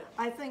better, but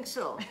I think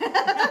so.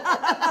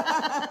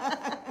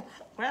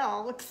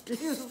 well,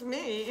 excuse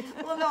me.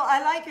 Well, no,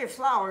 I like your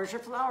flowers.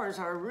 Your flowers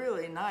are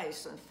really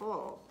nice and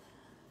full.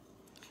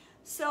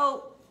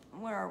 So,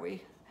 where are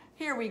we?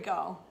 Here we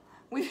go.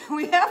 We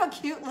have a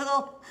cute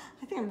little,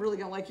 I think I'm really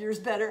gonna like yours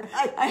better.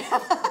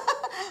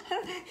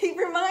 He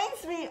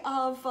reminds me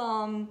of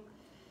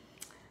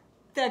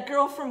that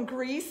girl from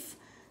Greece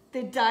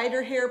that dyed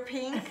her hair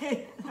pink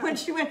when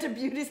she went to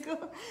beauty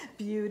school.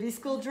 Beauty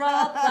school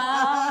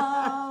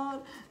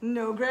dropout,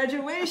 no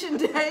graduation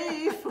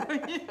day for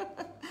you.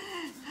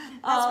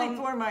 That's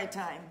before my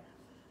time.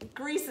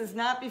 Greece is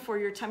not before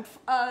your time.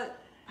 I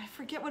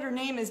forget what her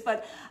name is,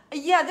 but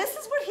yeah, this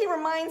is what he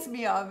reminds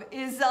me of,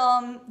 is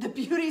the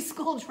beauty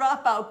school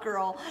dropout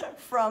girl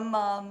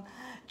from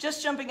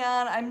Just Jumping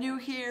On. I'm new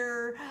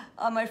here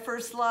on my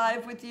first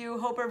live with you.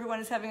 Hope everyone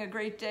is having a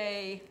great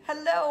day.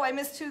 Hello, I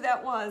missed who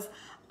that was.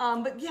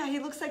 But yeah, he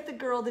looks like the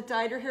girl that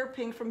dyed her hair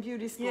pink from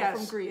beauty school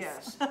from Greece.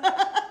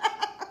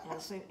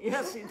 Yes.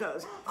 Yes, he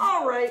does.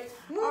 All right,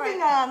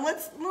 moving on.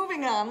 Let's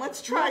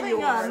try Moving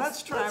yours. on,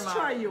 let's try Let's mine.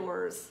 try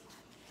yours.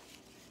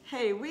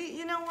 Hey,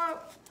 you know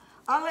what?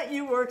 I'll let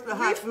you work the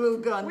hot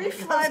glue gun we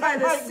because fly by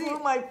the I seat. glue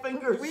my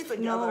fingers together.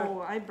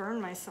 No, I burned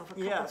myself a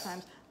couple Yes.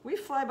 times. We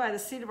fly by the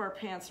seat of our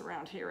pants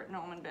around here at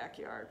Gnome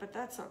Backyard, but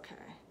that's okay.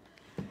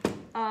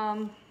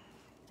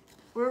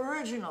 We're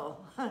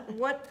original.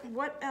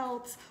 What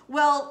else?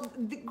 Well,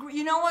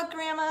 you know what,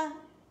 Grandma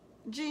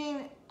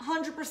Jean?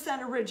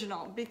 100%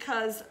 original,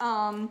 because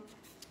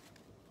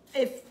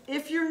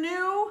if you're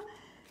new,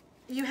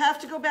 you have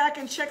to go back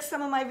and check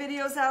some of my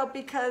videos out,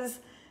 because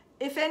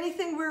if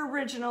anything, we're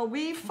original.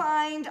 We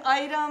find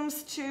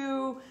items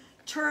to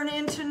turn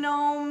into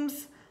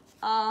gnomes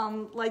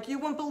like you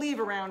wouldn't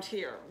believe around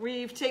here.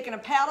 We've taken a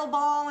paddle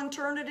ball and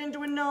turned it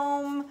into a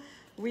gnome.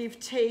 We've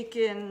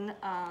taken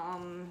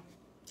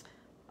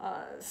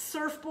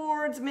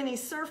surfboards, mini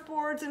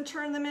surfboards, and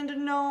turned them into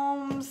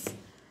gnomes.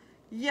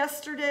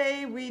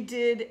 Yesterday we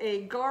did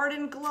a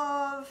garden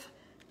glove.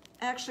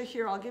 Actually,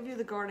 here, I'll give you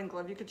the garden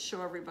glove. You could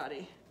show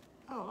everybody.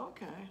 Oh,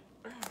 okay.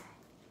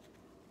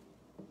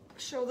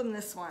 Show them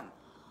this one.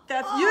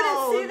 That's, you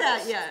didn't see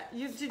that yet. I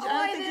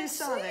don't think you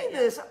saw that yet.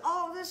 This.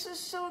 Oh, this is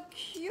so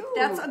cute.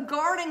 That's a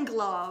garden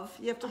glove.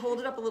 You have to hold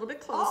it up a little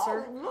bit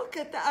closer. Oh, look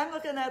at that. I'm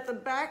looking at the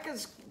back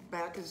is,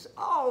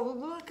 oh,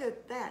 look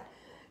at that.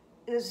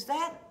 Is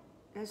that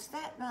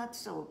not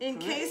so In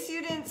pretty? case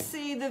you didn't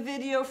see the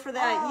video for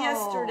that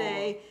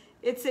yesterday,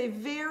 it's a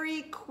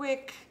very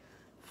quick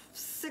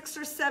 6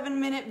 or 7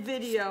 minute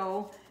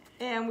video,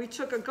 and we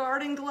took a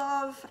garden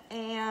glove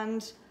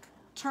and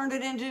turned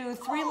it into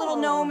 3 little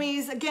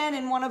gnomies, again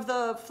in one of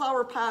the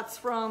flower pots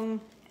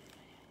from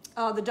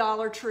the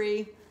Dollar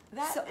Tree.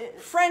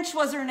 French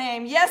was her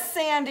name. Yes,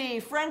 Sandy,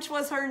 French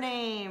was her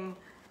name.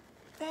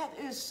 That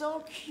is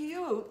so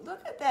cute.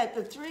 Look at that,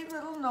 the 3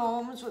 little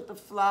gnomes with the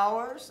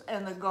flowers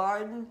and the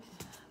garden.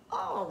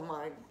 Oh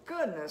my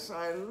goodness,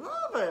 I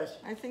love it.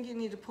 I think you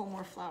need to pull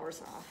more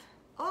flowers off.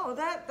 Oh,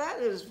 that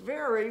is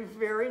very,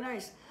 very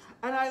nice.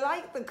 And I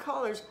like the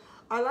colors.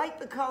 I like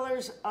the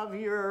colors of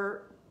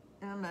your,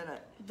 in a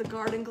minute. The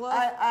garden glove?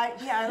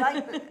 I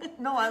like the,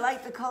 no, I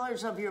like the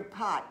colors of your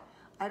pot.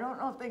 I don't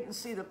know if they can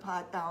see the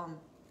pot down.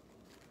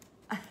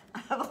 I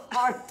have a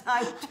hard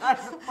time trying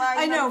to find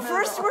I know, the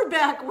first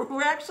middle.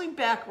 we're actually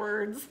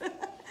backwards.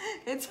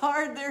 It's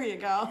hard, there you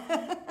go.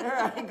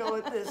 There I go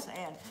with this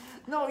hand.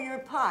 No, your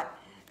pot.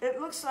 It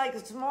looks like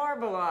it's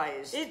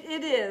marbleized.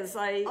 It is.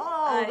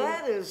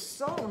 That is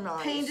so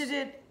nice. Painted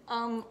it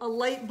a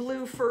light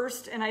blue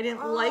first, and I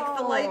didn't like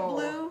the light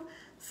blue.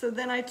 So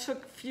then I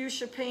took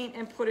fuchsia paint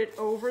and put it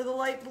over the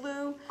light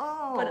blue.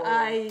 But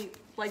I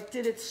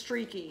did it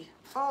streaky.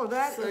 Oh,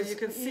 that so is, you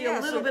can see a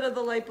little bit of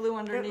the light blue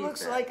underneath. It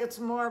looks like it's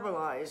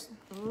marbleized.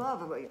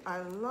 Lovely.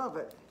 I love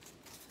it.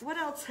 What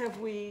else have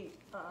we?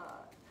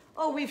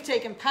 We've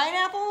taken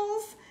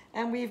pineapples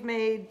and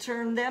we've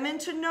turned them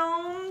into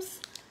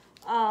gnomes.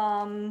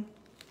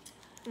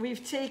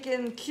 We've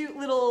taken cute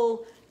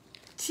little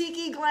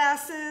tiki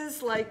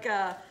glasses, like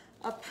a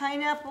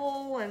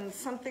pineapple and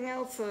something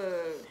else,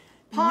 a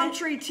palm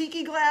tree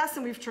tiki glass,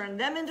 and we've turned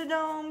them into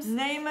gnomes.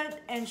 Name it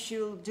and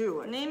she'll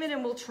do it. Name it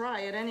and we'll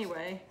try it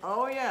anyway.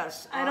 Oh,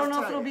 yes. I don't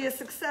know if it'll be a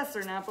success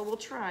or not, but we'll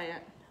try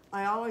it.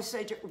 I always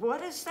say,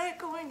 what is that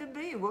going to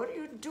be? What are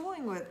you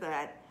doing with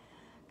that?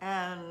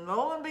 And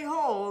lo and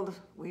behold,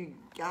 we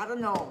got a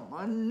gnome,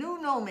 a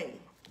new gnomie.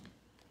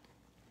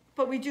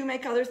 But we do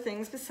make other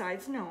things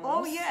besides gnomes.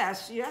 Oh,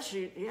 yes. Yes,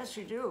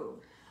 you do.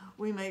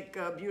 We make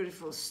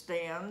beautiful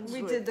stands.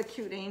 We did the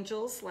cute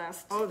angels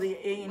last. Oh, the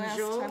angels.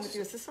 Last time with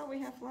you. Is this all we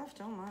have left?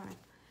 Oh my.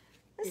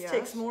 This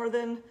takes more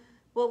than.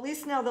 Well, at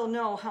least now they'll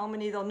know how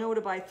many. They'll know to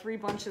buy 3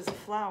 bunches of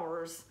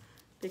flowers,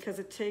 because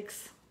it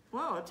takes.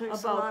 Well, it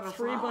takes about a lot of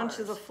 3 flowers.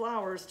 bunches of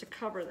flowers to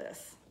cover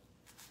this.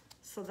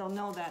 So they'll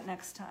know that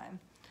next time.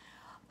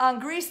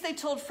 Greece, they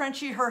told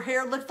Frenchie her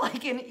hair looked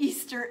like an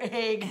Easter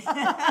egg.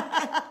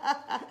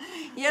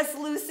 Yes,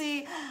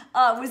 Lucy.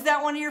 Was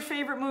that one of your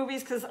favorite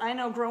movies? Because I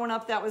know growing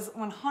up that was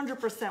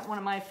 100% one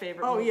of my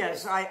favorite movies. Oh,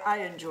 yes, I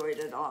enjoyed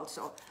it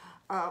also.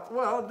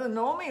 Well, the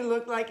gnomie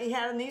looked like he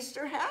had an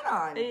Easter hat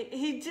on.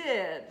 He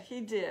did.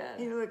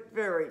 He looked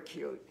very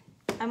cute.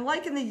 I'm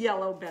liking the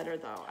yellow better,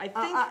 though. I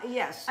think.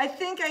 Yes. I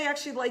think I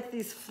actually like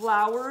these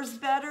flowers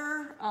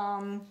better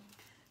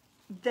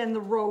than the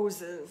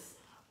roses.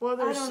 Well,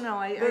 I don't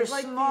know. They're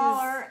like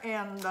smaller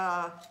and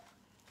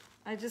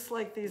I just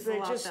like these a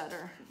lot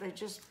better. They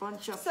just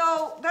bunch up.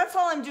 So that's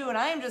all I'm doing.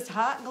 I am just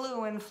hot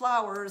gluing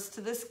flowers to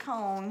this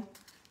cone.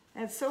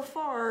 And so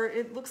far,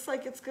 it looks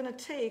like it's going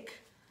to take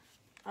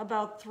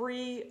about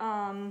 3...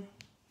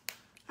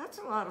 That's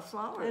a lot of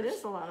flowers. It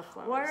is a lot of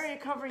flowers. Why are you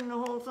covering the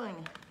whole thing?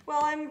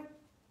 Well,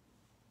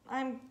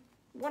 I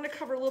want to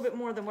cover a little bit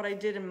more than what I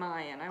did in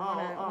Mayan. I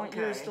want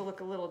yours to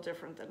look a little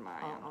different than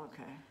Mayan. Oh,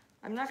 okay.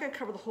 I'm not going to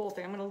cover the whole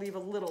thing. I'm going to leave a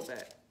little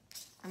bit.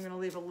 I'm going to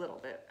leave a little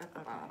bit at the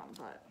bottom,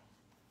 but...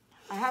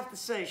 I have to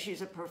say,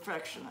 she's a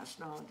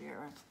perfectionist now,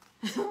 dear.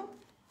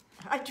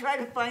 I try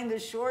to find the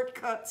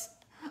shortcuts,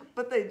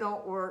 but they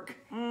don't work.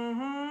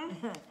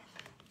 Mm-hmm.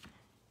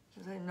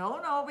 She said,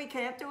 no, we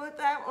can't do it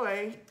that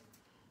way.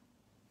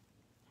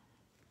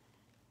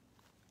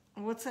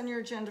 What's on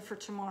your agenda for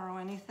tomorrow?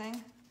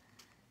 Anything?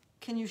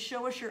 Can you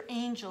show us your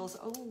angels?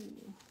 Oh.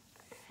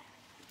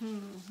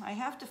 I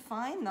have to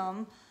find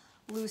them,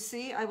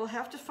 Lucy. I will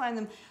have to find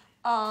them.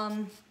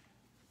 I'll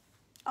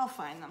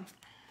find them.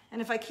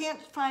 And if I can't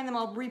find them,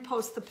 I'll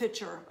repost the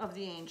picture of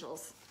the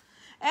angels.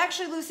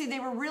 Actually, Lucy, they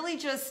were really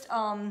just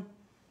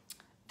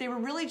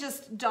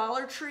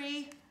Dollar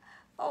Tree.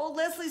 Oh,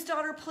 Leslie's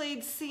daughter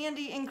played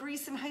Sandy in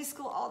Grease in high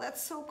school. Oh,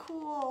 that's so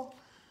cool.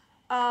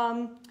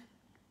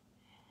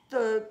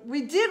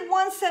 We did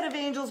one set of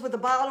angels with a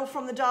bottle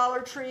from the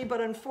Dollar Tree,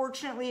 but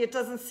unfortunately, it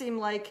doesn't seem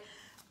like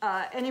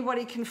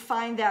anybody can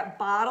find that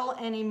bottle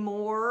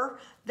anymore.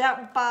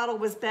 That bottle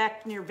was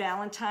back near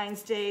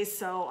Valentine's Day,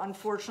 so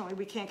unfortunately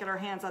we can't get our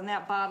hands on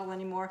that bottle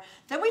anymore.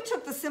 Then we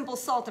took the simple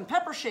salt and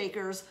pepper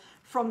shakers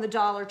from the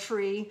Dollar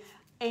Tree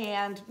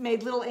and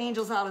made little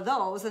angels out of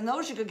those, and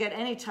those you could get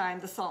anytime,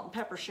 the salt and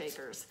pepper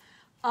shakers.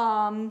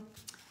 And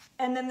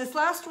then this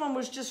last one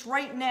was just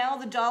right now,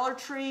 the Dollar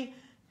Tree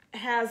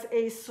has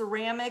a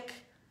ceramic,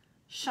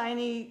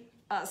 shiny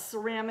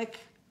ceramic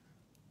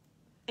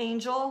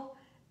angel,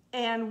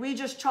 and we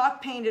just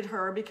chalk painted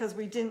her because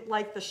we didn't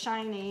like the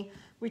shiny.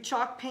 We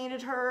chalk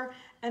painted her,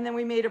 and then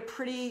we made a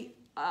pretty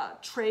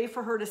tray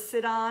for her to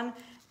sit on,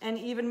 and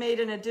even made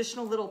an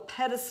additional little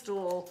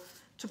pedestal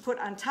to put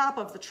on top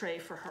of the tray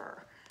for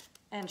her.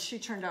 And she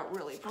turned out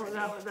really pretty.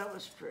 Oh, that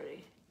was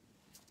pretty.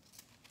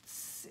 Let's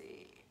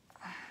see.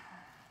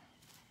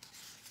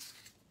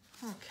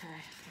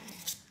 Okay.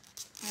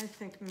 I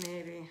think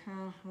maybe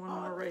one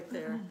more right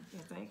there. You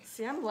think?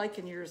 See, I'm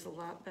liking yours a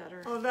lot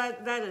better. Oh,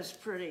 that is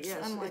pretty.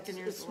 Yes, I'm liking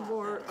yours it's a lot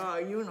more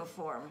better.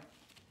 uniform.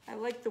 I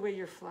like the way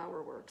your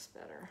flower works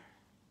better.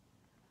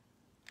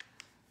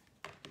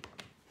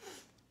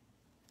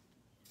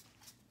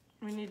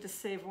 We need to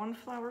save one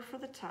flower for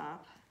the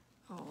top.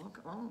 Oh, look,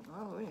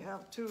 oh, we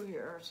have two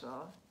here,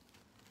 so.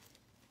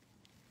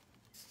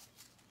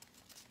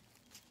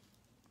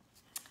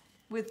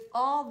 With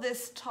all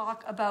this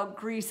talk about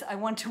Greece, I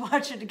want to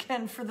watch it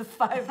again for the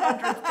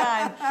 500th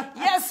time.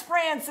 Yes,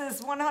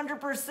 Francis,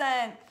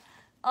 100%.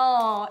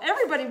 Oh,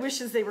 everybody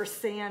wishes they were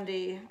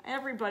Sandy.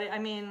 Everybody, I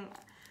mean,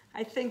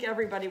 I think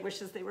everybody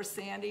wishes they were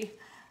Sandy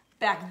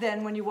back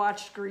then when you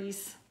watched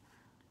Grease.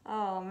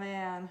 Oh,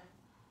 man.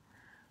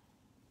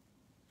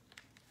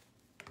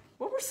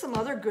 What were some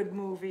other good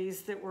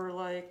movies that were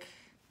like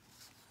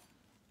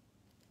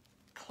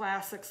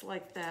classics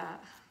like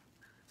that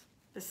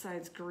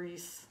besides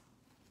Grease?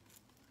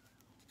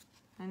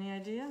 Any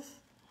ideas?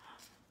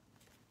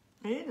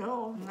 You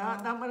know,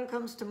 not when it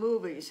comes to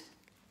movies.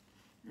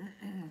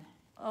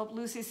 Oh,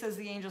 Lucy says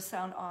the angels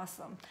sound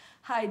awesome.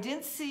 Hi,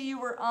 didn't see you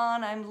were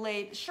on. I'm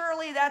late.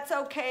 Shirley, that's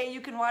okay.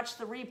 You can watch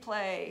the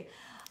replay.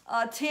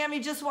 Tammy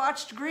just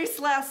watched Grease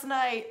last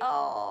night.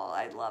 Oh,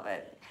 I love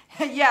it.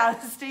 Yeah,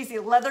 Stacy,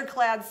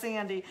 leather-clad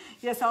Sandy.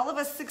 Yes, all of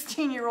us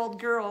 16-year-old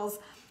girls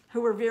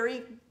who were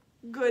very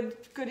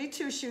goody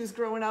two-shoes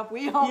growing up.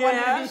 We all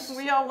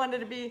wanted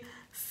to be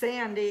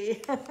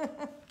Sandy.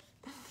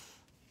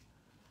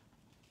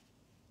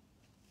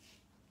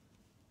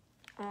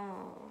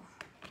 Oh.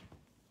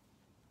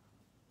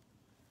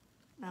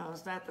 Now,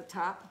 is that the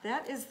top?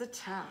 That is the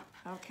top.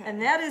 Okay.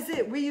 And that is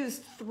it. We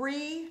used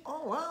three.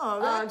 Oh,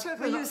 wow.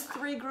 We used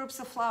three groups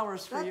of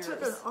flowers for yours. That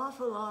took an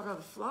awful lot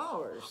of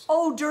flowers.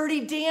 Oh,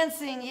 Dirty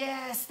Dancing.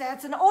 Yes,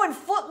 that's an. Oh, and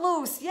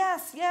Footloose.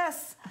 Yes,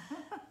 yes.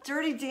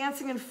 Dirty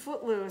Dancing and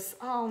Footloose.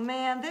 Oh,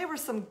 man, they were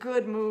some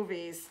good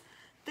movies.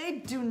 They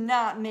do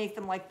not make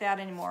them like that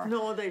anymore.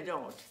 No, they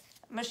don't.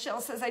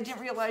 Michelle says, I didn't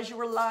realize you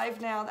were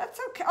live now. That's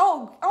okay.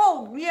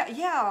 Oh,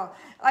 yeah.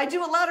 I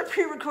do a lot of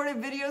pre-recorded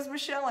videos,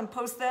 Michelle, and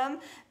post them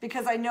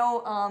because I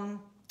know,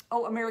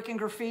 American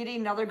Graffiti,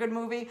 another good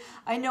movie.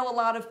 I know a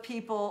lot of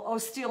people,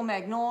 Steel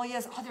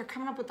Magnolias. Oh, they're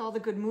coming up with all the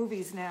good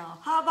movies now.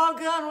 How about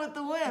Gone with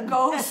the Wind?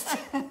 Ghost.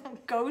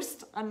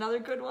 Ghost, another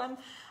good one.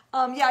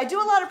 Yeah, I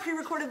do a lot of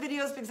pre-recorded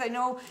videos because I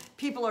know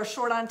people are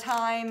short on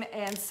time,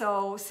 and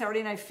so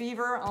Saturday Night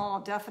Fever,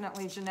 oh,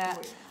 definitely,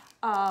 Jeanette.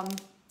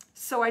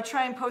 So I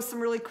try and post some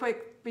really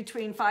quick,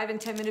 between 5 and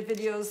 10 minute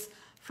videos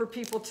for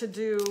people to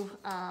do,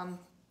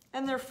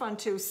 and they're fun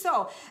too.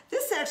 So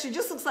this actually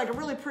just looks like a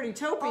really pretty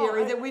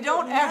topiary that we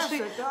don't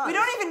we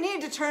don't even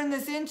need to turn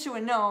this into a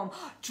gnome.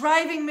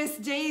 Driving Miss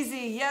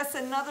Daisy, yes,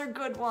 another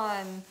good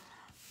one.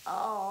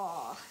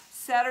 Oh,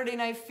 Saturday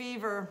Night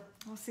Fever.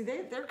 Oh, see,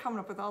 they're coming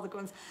up with all the good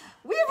ones.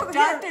 We have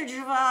Dr.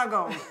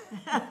 Zhivago.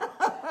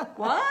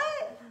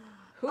 What?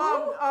 Who?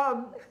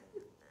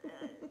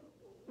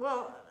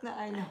 Well,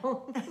 I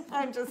know.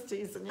 I'm just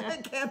teasing you. I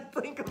can't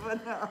think of it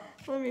now.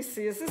 Let me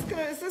see. Is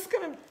this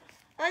gonna?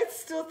 I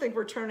still think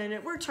we're turning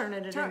it into a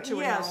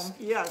gnome.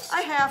 Yes.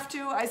 I have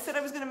to. I said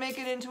I was gonna make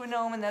it into a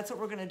gnome, and that's what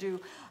we're gonna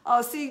do.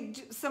 See,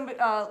 somebody.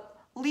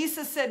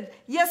 Lisa said,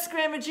 yes,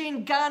 Grandma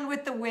Jean, Gone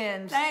with the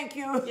Wind. Thank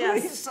you,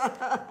 yes.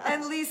 Lisa.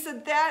 And Lisa,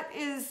 that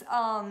is,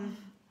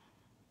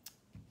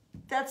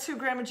 that's who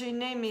Grandma Jean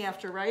named me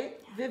after, right?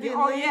 Vivian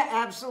Lee? Oh, yeah,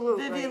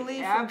 absolutely. Vivian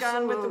Lee from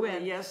Gone with the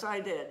Wind. Yes,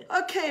 I did.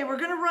 Okay, we're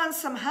gonna run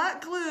some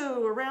hot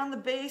glue around the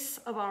base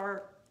of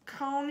our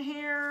cone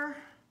here.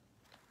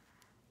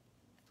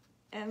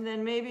 And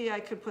then maybe I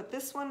could put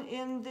this one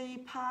in the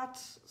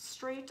pot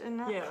straight and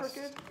not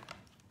crooked.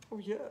 Oh,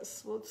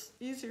 yes. Well, it's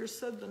easier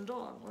said than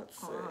done. Let's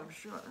see. Oh, I'm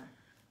sure.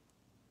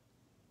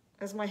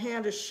 As my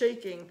hand is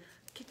shaking.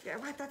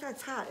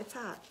 It's hot. It's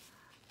hot.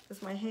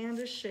 As my hand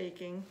is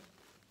shaking.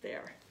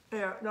 There.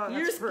 There. No,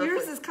 yours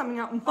is coming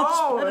out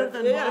much better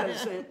than mine.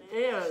 It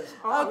is.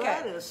 Oh, okay.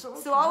 That is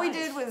so all we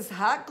did was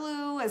hot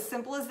glue, as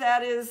simple as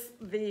that is,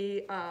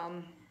 the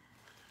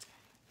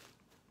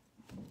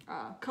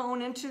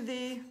cone into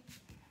the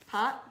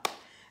pot.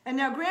 And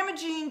now Grandma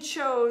Jean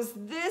chose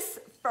this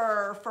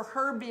fur for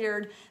her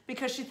beard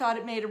because she thought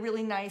it made a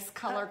really nice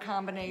color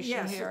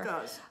combination here.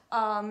 Yes, it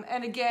does.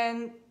 And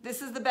again,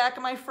 this is the back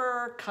of my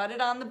fur. Cut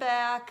it on the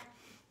back.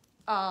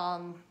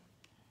 And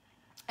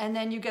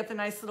then you get the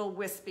nice little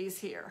wispies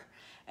here.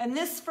 And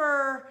this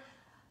fur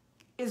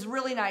is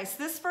really nice.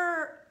 This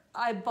fur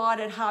I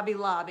bought at Hobby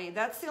Lobby.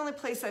 That's the only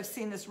place I've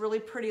seen this really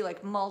pretty,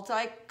 like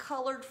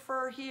multicolored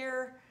fur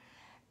here.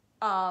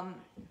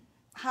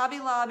 Hobby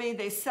Lobby,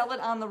 they sell it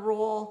on the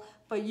roll,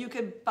 but you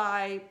could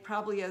buy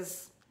probably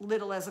as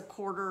little as a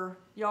quarter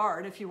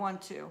yard if you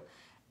want to,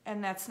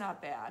 and that's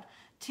not bad.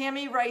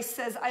 Tammy Rice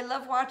says, I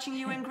love watching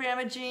you and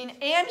Grandma Jean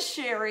and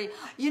Sherry.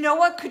 You know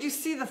what? Could you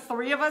see the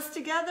three of us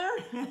together?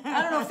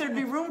 I don't know if there'd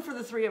be room for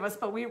the three of us,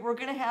 but we're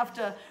gonna have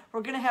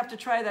to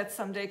try that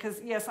someday,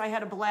 because yes, I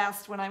had a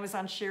blast when I was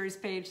on Sherry's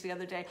page the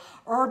other day.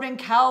 Urban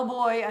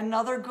Cowboy,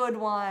 another good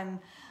one.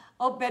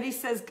 Oh, Betty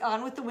says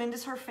Gone with the Wind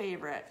is her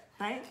favorite.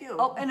 Thank you.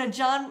 Oh, and a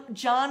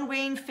John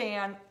Wayne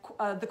fan,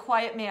 The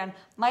Quiet Man.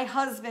 My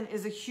husband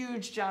is a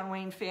huge John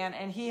Wayne fan,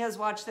 and he has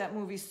watched that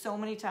movie so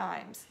many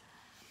times.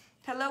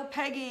 Hello,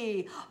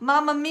 Peggy.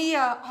 Mamma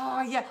Mia.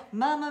 Oh, yeah.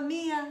 Mamma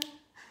Mia.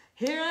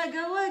 Here I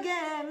go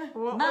again.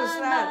 What was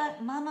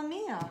that? Mamma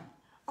Mia.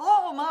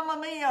 Oh, Mamma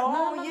Mia.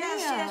 Oh, Mamma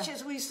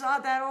yes. We saw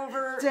that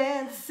over.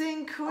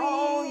 Dancing Queen.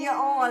 Oh, yeah.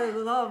 Oh, I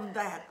love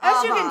that.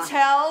 As you can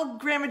tell,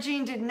 Grandma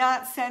Jean did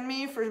not send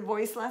me for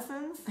voice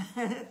lessons.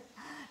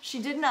 She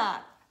did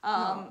not.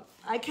 No.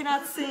 I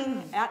cannot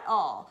sing at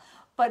all.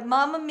 But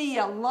Mamma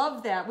Mia,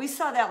 love that. We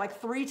saw that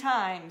like 3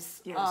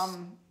 times Yes.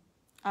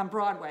 On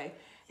Broadway.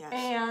 Yes.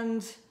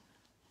 And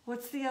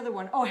what's the other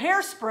one? Oh,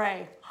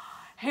 Hairspray.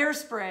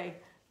 Hairspray.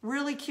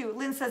 Really cute.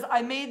 Lynn says,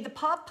 I made the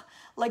pup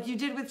like you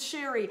did with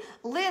Sherry.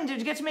 Lynn, did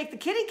you get to make the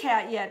kitty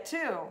cat yet,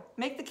 too?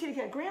 Make the kitty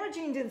cat. Grandma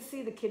Jean didn't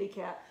see the kitty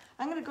cat.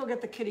 I'm going to go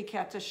get the kitty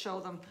cat to show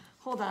them.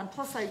 Hold on.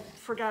 Plus, I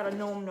forgot a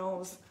gnome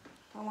nose.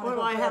 What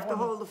do I have to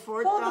hold the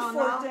fort down now? Hold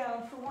the fort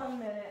down for 1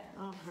 minute.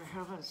 Oh, for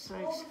heaven's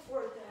sakes. Hold the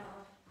fort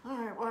down.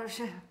 All right, well,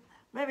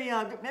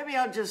 maybe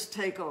I'll just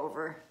take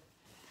over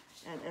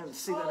and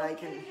see what I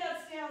can. The kitty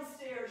cat's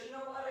downstairs. You know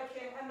what?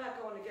 I'm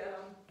not going to get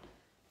him.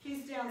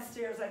 He's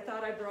downstairs. I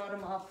thought I brought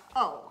him up.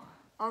 Oh,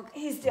 okay.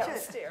 He's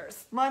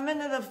downstairs. My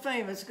minute of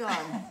fame is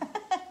gone.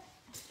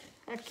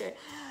 Okay.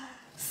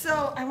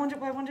 So I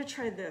want to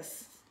try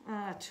this.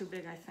 Too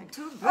big, I think.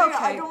 Too big. Okay.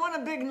 I don't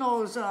want a big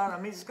nose on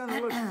him. He's going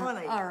to look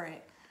funny. All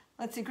right.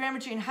 Let's see, Grandma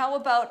Jean, how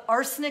about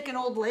arsenic and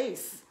old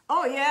lace?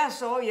 Oh, yes.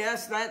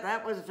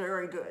 That was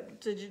very good.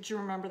 Did you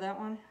remember that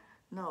one?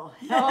 No.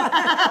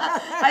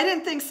 I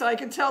didn't think so. I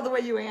could tell the way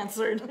you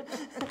answered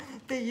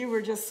that you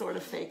were just sort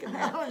of faking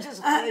that. I was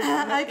just faking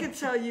it. I could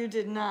tell you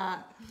did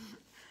not.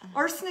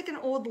 Arsenic and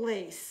old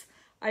lace.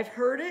 I've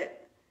heard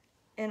it,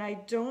 and I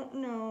don't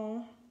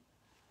know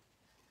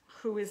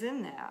who is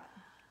in that.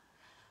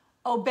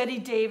 Oh, Betty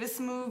Davis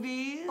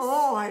movies.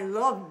 Oh, I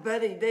love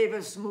Betty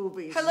Davis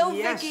movies. Hello,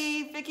 yes.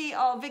 Vicky. Vicky.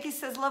 Oh, Vicky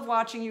says love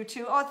watching you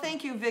too. Oh,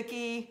 thank you,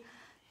 Vicky.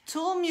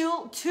 Two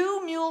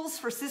mules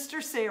for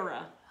Sister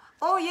Sarah.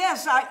 Oh,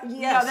 yes. Yes.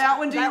 Now that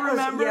one, do you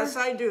remember? Yes,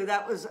 I do.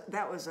 That was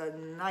a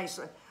nice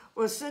one.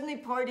 Was Sidney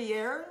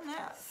Poitier in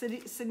that?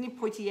 Sidney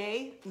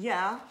Poitier.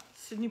 Yeah.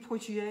 Sidney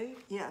Poitier.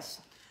 Yes.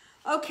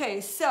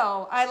 Okay,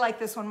 so I like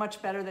this one much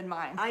better than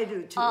mine. I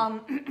do too.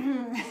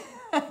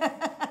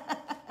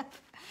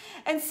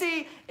 And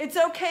see, it's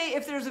okay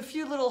if there's a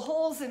few little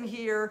holes in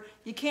here.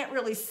 You can't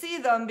really see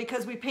them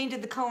because we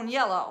painted the cone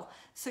yellow.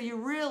 So you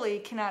really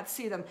cannot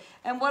see them.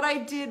 And what I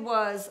did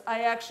was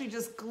I actually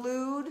just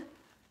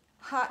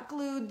hot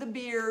glued the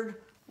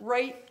beard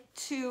right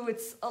to,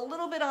 it's a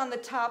little bit on the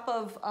top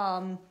of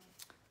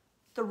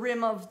the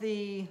rim of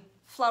the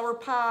flower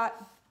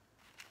pot,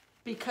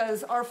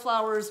 because our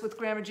flowers with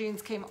Grandma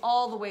Jean's came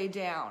all the way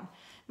down.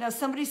 Now,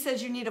 somebody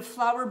says you need a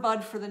flower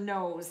bud for the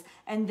nose,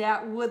 and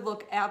that would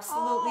look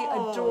absolutely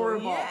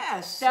adorable.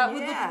 Yes, that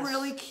would yes. look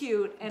really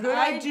cute. And Good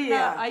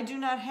idea. I do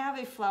not have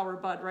a flower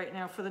bud right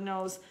now for the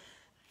nose.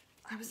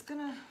 I was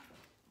gonna,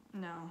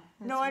 no.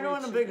 No, I don't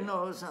want a big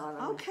nose on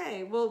him.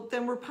 Okay, well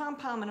then we're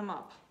pom-pomming him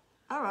up.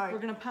 All right. We're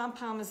gonna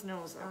pom-pom his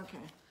nose up. Okay.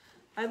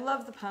 I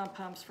love the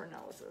pom-poms for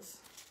noses.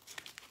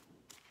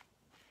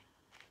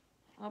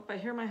 Oh, I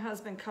hear my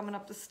husband coming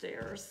up the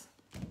stairs.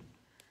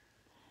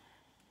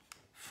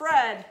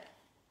 Fred,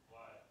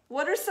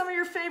 what are some of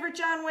your favorite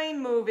John Wayne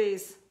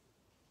movies?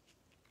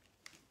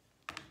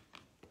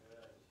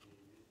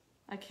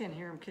 I can't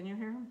hear him. Can you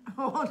hear him?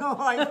 Oh, no,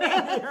 I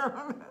can't hear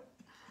him.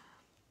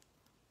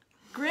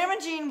 Grandma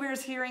Jean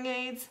wears hearing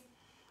aids,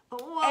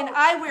 Well, and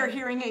I wear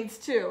hearing aids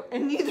too,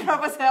 and neither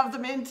of us have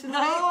them in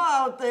tonight. hello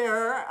out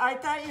there. I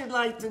thought you'd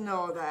like to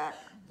know that.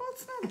 Well,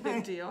 it's not a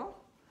big deal.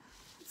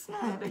 It's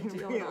not a big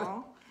deal, Really?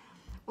 though.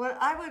 What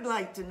I would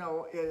like to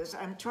know is,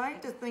 I'm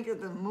trying to think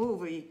of the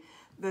movie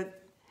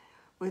that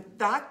with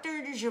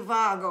Dr.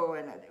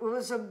 Zhivago in it. It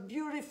was a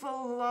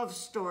beautiful love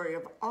story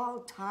of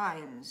all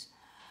times.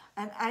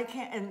 And I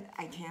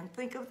can't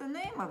think of the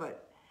name of it.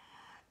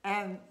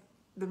 And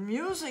the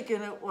music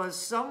in it was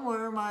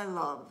Somewhere My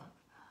Love.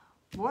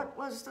 What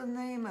was the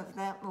name of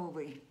that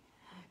movie?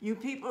 You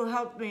people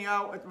helped me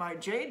out with my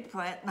jade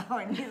plant. Now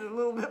I need a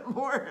little bit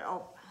more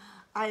help.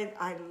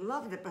 I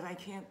loved it, but I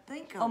can't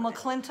think of it. Oh,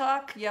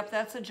 McClintock. Yep,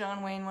 that's a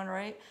John Wayne one,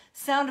 right?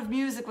 Sound of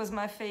Music was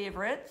my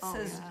favorite,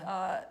 says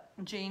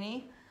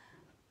Janie.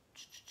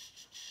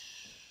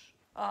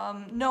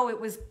 No, it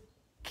was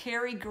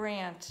Cary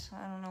Grant.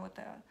 I don't know what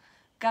that.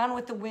 Gone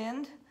with the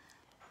Wind.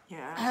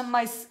 Yeah.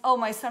 My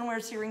son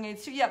wears hearing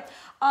aids too. Yep.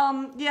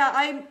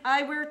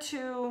 I wear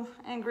two,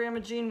 and Grandma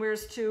Jean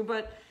wears two,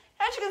 but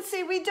as you can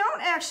see, we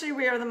don't actually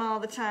wear them all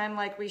the time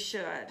like we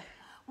should.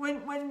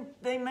 When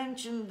they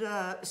mentioned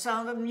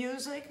Sound of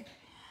Music,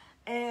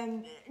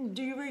 and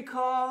do you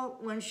recall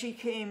when she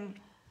came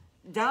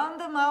down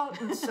the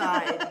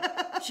mountainside?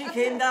 She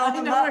came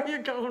down the where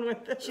you're going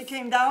with this. She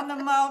came down the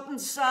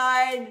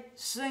mountainside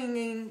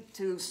singing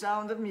to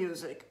Sound of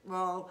Music.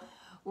 Well,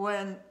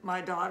 when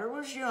my daughter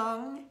was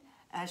young,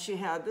 and she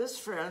had this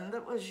friend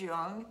that was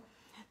young,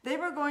 they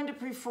were going to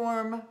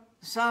perform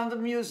Sound of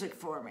Music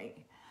for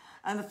me.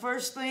 And the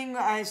first thing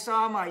I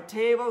saw, my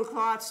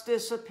tablecloths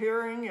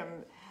disappearing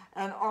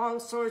and all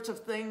sorts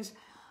of things.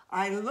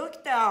 I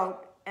looked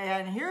out,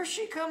 and here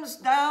she comes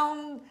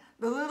down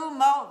the little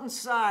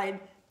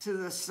mountainside to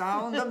the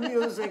Sound of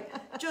Music,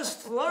 just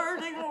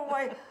flirting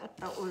away.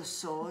 That was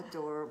so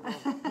adorable.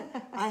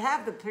 I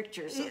have the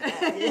pictures of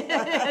that.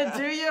 Yeah.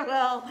 Do you?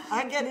 Well,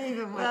 I get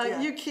even with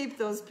you. You keep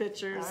those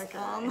pictures.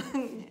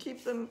 Okay.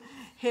 Keep them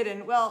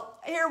hidden. Well,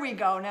 here we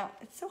go. Now,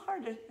 it's so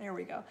hard to, there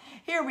we go.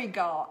 Here we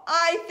go.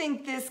 I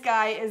think this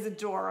guy is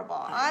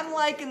adorable. I'm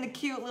liking the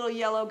cute little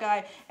yellow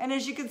guy. And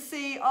as you can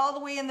see, all the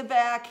way in the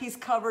back, he's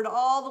covered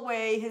all the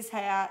way, his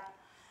hat.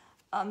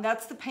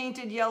 That's the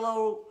painted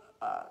yellow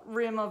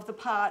rim of the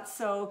pot,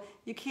 so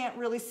you can't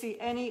really see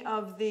any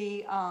of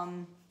the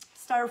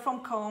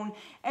styrofoam cone.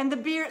 And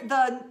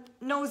the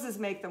noses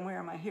make them. Where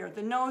am I here?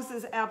 The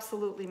noses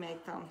absolutely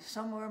make them.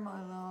 Somewhere,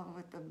 My Love,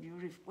 with the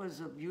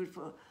was a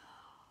beautiful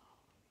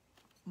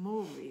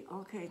movie.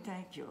 Okay,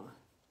 thank you.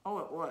 Oh,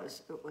 it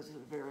was. It was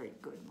a very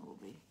good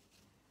movie.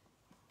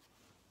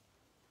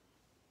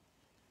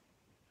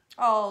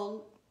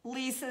 Oh,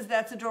 Lee says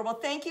that's adorable.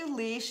 Thank you,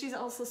 Lee. She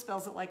also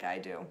spells it like I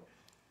do.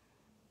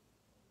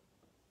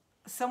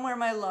 Somewhere,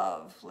 My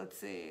Love. Let's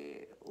see.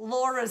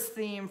 Laura's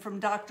theme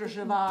from Dr.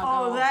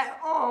 Zhivago.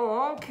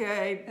 Oh,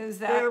 okay. Is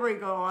that? There we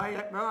go.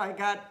 I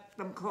got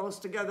them close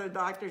together.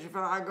 Dr.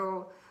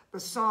 Zhivago, the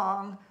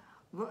song,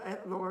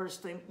 Laura's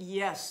theme.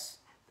 Yes,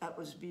 that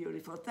was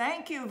beautiful.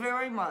 Thank you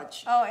very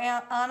much. Oh,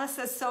 Anna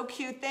says so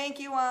cute. Thank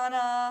you,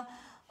 Anna.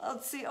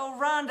 Let's see. Oh,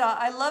 Rhonda,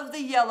 I love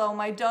the yellow.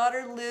 My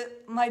daughter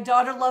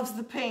loves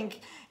the pink.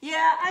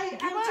 Yeah,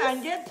 Come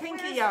on, get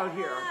Pinky out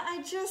here.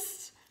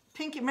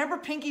 Pinky, remember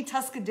Pinky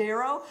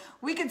Tuscadero?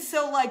 We could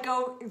so like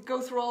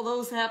go through all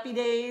those happy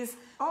days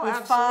with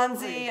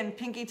absolutely. Fonzie and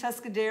Pinky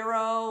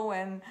Tuscadero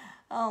and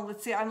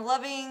let's see. I'm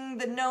loving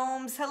the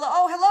gnomes.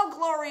 Hello,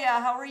 Gloria.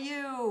 How are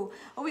you?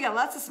 Oh, we got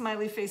lots of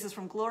smiley faces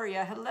from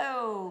Gloria.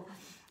 Hello.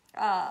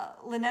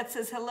 Lynette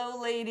says,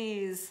 hello,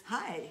 ladies.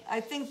 Hi.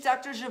 I think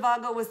Dr.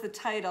 Zhivago was the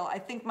title. I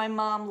think my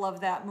mom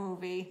loved that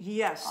movie.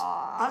 Yes.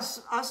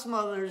 Us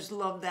mothers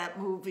loved that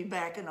movie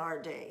back in our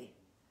day.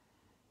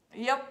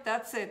 Yep,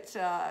 that's it,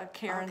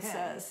 Karen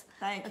says.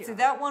 Thank you. See,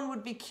 that one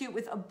would be cute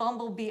with a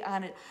bumblebee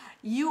on it.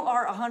 You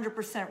are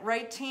 100%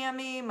 right,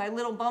 Tammy. My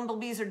little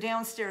bumblebees are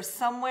downstairs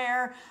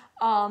somewhere.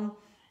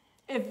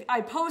 If I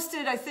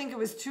posted, I think it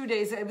was 2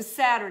 days, it was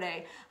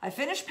Saturday. I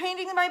finished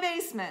painting in my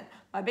basement.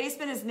 My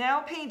basement is now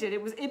painted.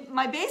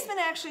 My basement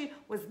actually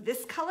was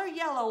this color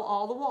yellow,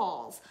 all the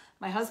walls.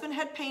 My husband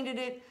had painted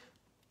it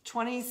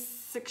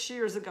 26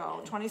 years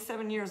ago,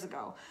 27 years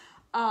ago.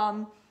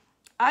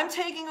 I'm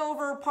taking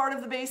over part of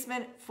the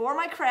basement for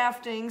my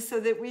crafting so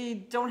that we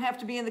don't have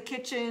to be in the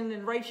kitchen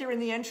and right here in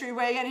the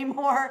entryway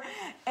anymore.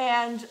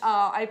 And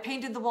I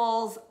painted the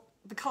walls,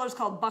 the color's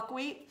called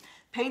buckwheat.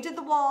 Painted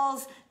the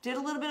walls, did a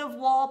little bit of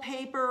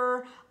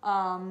wallpaper,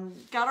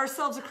 got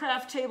ourselves a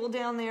craft table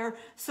down there.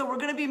 So we're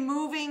gonna be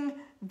moving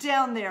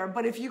down there.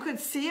 But if you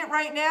could see it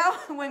right now,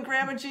 when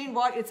Grandma Jean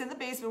walked, it's in the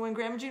basement, when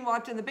Grandma Jean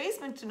walked in the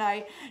basement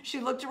tonight, she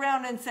looked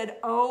around and said,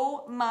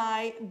 oh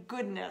my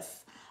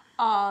goodness.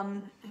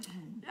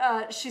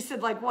 She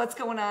said, like, what's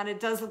going on? It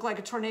does look like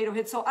a tornado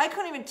hit. So I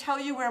couldn't even tell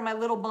you where my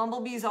little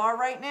bumblebees are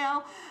right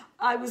now.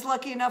 I was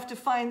lucky enough to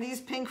find these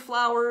pink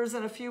flowers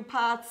and a few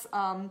pots.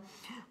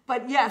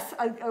 But yes,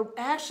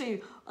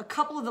 actually, a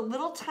couple of the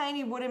little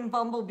tiny wooden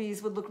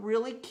bumblebees would look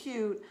really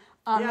cute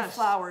on the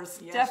flowers.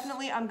 Yes.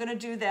 Definitely, I'm going to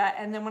do that.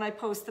 And then when I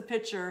post the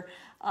picture,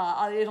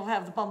 it'll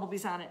have the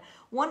bumblebees on it.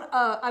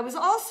 I was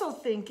also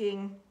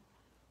thinking,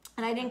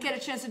 and I didn't get a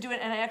chance to do it,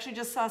 and I actually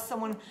just saw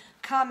someone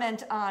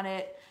comment on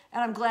it,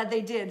 and I'm glad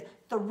they did.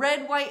 The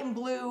red, white, and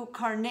blue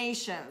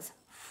carnations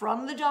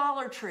from the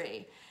Dollar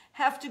Tree.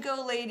 Have to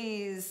go,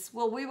 ladies.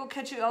 Well, we will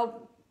catch you.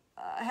 I'll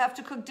have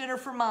to cook dinner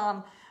for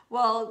Mom.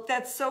 Well,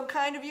 that's so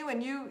kind of you,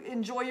 and you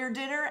enjoy your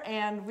dinner,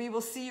 and we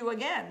will see you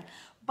again.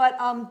 But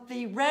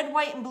the red,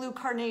 white, and blue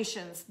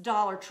carnations,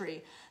 Dollar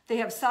Tree, they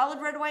have solid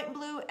red, white, and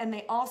blue, and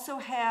they also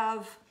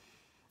have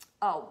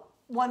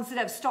ones that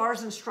have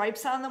stars and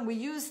stripes on them. We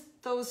used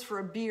those for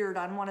a beard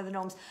on one of the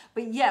gnomes.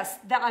 But yes,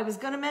 I was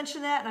going to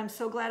mention that, and I'm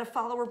so glad a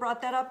follower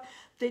brought that up.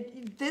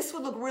 This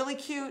would look really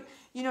cute.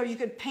 You know, you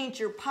could paint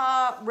your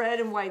pot red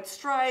and white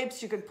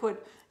stripes. You could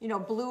put,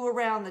 blue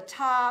around the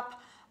top.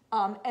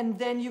 And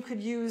then you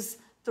could use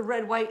the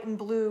red, white, and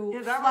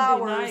blue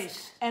flowers. Would be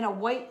nice. And a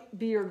white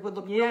beard would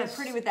look really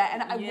pretty with that.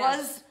 And I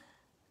was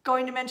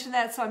going to mention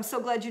that, so I'm so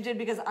glad you did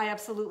because I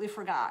absolutely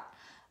forgot.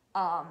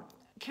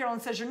 Carolyn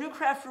says, your new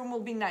craft room will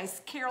be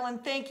nice. Carolyn,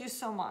 thank you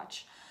so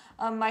much.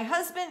 My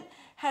husband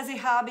has a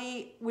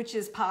hobby, which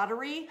is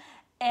pottery,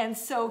 and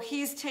so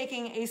he's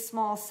taking a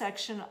small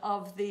section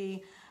of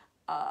the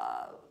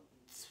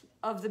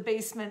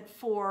basement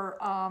for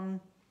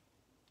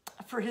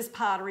his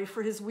pottery,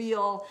 for his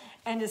wheel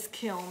and his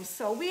kiln.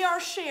 So we are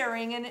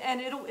sharing,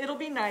 and it'll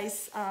be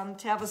nice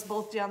to have us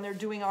both down there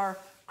doing our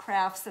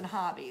crafts and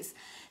hobbies.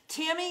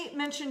 Tammy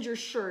mentioned your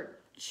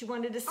shirt. She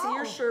wanted to see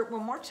your shirt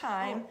one more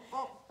time.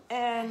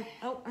 And,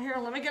 here,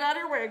 let me get out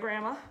of your way,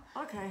 Grandma.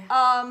 Okay.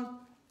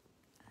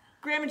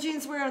 Grandma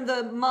Jean's wearing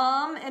the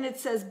mom, and it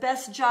says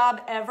best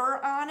job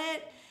ever on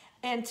it.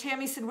 And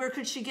Tammy said, where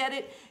could she get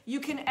it? You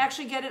can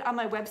actually get it on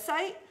my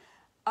website.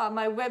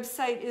 My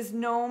website is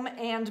Gnome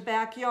and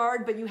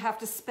Backyard, but you have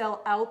to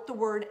spell out the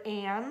word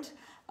and.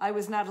 I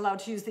was not allowed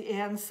to use the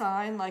and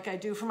sign like I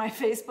do for my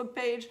Facebook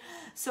page.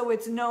 So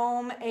it's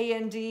Gnome,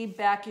 A-N-D,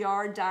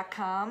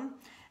 backyard.com.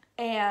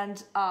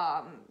 And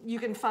you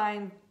can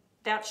find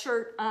that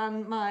shirt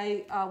on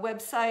my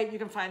website. You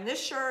can find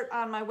this shirt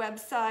on my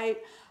website.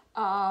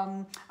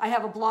 I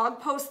have a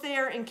blog post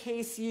there in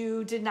case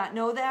you did not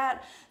know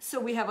that. So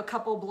we have a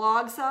couple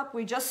blogs up.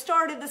 We just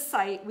started the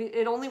site.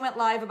 It only went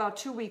live about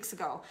 2 weeks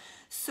ago.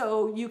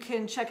 So you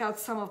can check out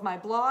some of my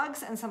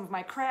blogs and some of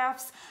my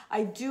crafts.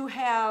 I do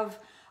have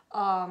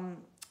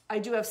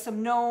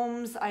some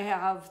gnomes. I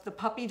have the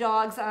puppy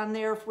dogs on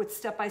there with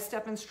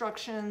step-by-step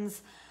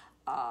instructions.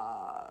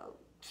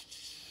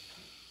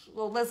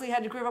 Well, Leslie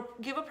had to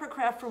give up her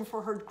craft room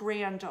for her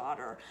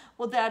granddaughter.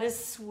 Well, that is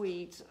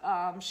sweet.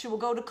 She will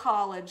go to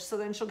college, so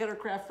then she'll get her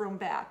craft room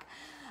back.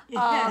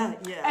 Yes.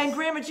 And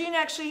Grandma Jean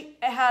actually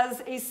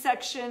has a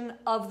section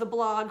of the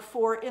blog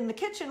for In the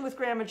Kitchen with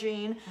Grandma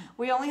Jean.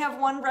 We only have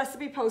one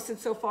recipe posted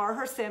so far,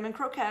 her salmon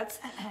croquettes,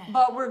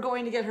 but we're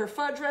going to get her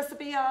fudge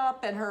recipe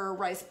up and her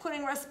rice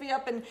pudding recipe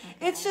up, and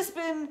it's just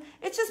been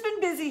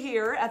busy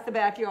here at the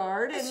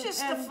backyard. It's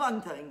just a fun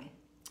thing.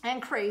 And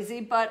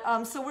crazy, but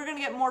so we're gonna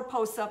get more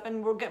posts up,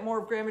 and we'll get more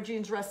of Grandma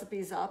Jean's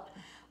recipes up.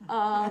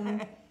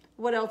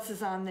 What else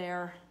is on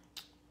there?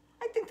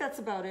 I think that's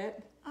about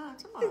it. I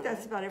think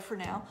that's about it for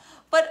now.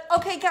 But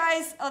okay,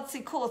 guys, let's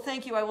see. Cool,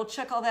 thank you. I will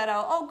check all that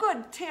out. Oh,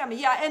 good, Tammy.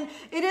 Yeah, and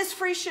it is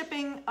free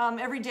shipping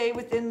every day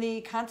within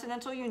the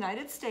continental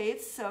United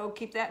States, so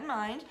keep that in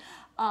mind.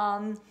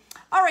 All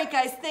right,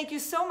 guys, thank you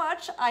so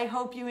much. I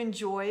hope you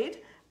enjoyed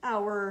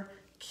our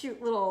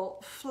cute little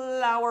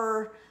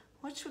flower.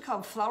 What should we call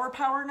them? Flower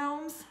power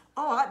gnomes?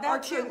 Oh, our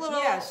cute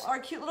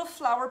little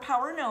flower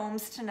power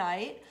gnomes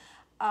tonight.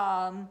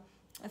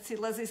 Let's see,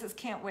 Leslie says,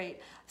 can't wait.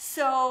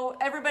 So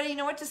everybody, you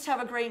know what? Just have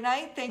a great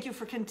night. Thank you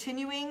for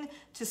continuing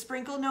to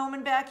sprinkle Gnome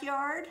and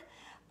Backyard.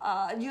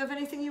 Do you have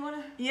anything you want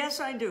to? Yes,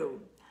 I do.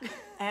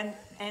 And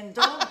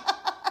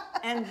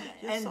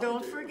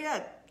don't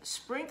forget,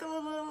 sprinkle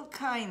a little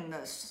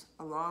kindness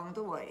along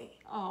the way.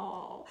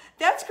 Oh,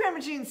 that's Grandma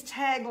Jean's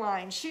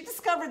tagline. She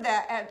discovered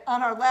that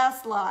on our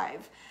last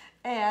live.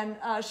 And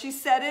she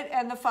said it,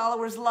 and the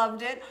followers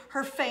loved it.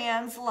 Her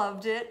fans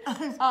loved it.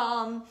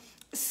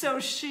 So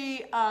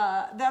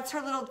that's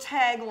her little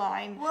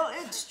tagline. Well,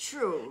 it's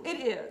true. It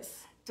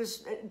is.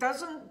 It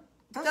doesn't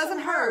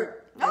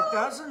hurt. It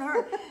doesn't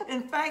hurt.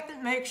 In fact,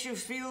 it makes you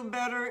feel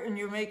better, and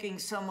you're making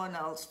someone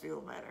else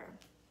feel better.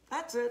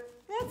 That's it.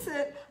 That's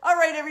it. All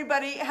right,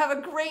 everybody. Have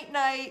a great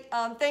night.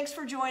 Thanks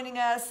for joining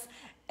us.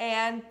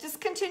 And just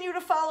continue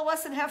to follow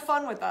us and have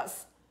fun with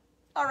us.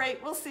 All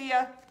right, we'll see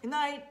ya. Good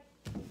night.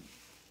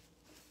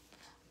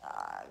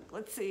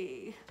 Let's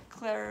see.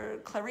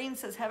 Clarine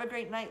says, have a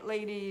great night,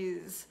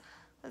 ladies.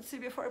 Let's see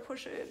before I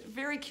push it.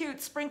 Very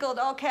cute. Sprinkled.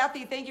 Oh,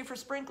 Kathy, thank you for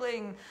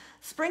sprinkling.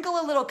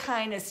 Sprinkle a little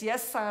kindness.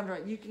 Yes, Sandra.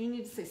 You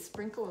need to say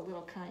sprinkle a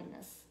little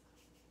kindness.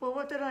 Well,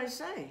 what did I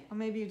say? Or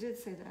maybe you did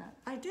say that.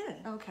 I did.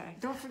 Okay.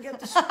 Don't forget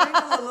to sprinkle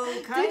a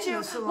little kindness. Did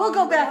you? Along We'll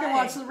go back the and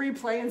way. watch the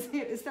replay and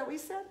see it. Is that what you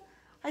said?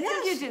 I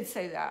think you did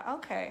say that.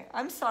 Okay.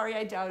 I'm sorry.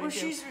 I doubted Well,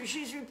 you.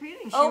 she's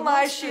repeating. Oh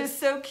my, she is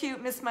so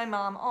cute. Miss my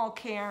mom. Oh,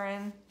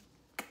 Karen.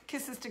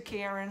 Kisses to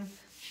Karen.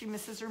 She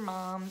misses her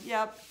mom.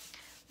 Yep.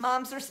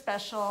 Moms are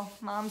special.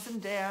 Moms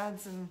and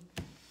dads and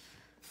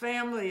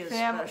family is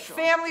special.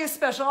 Family is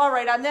special. All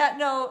right. On that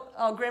note,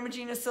 oh, Grandma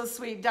Jean is so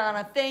sweet.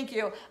 Donna, thank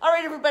you. All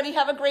right, everybody.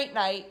 Have a great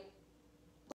night.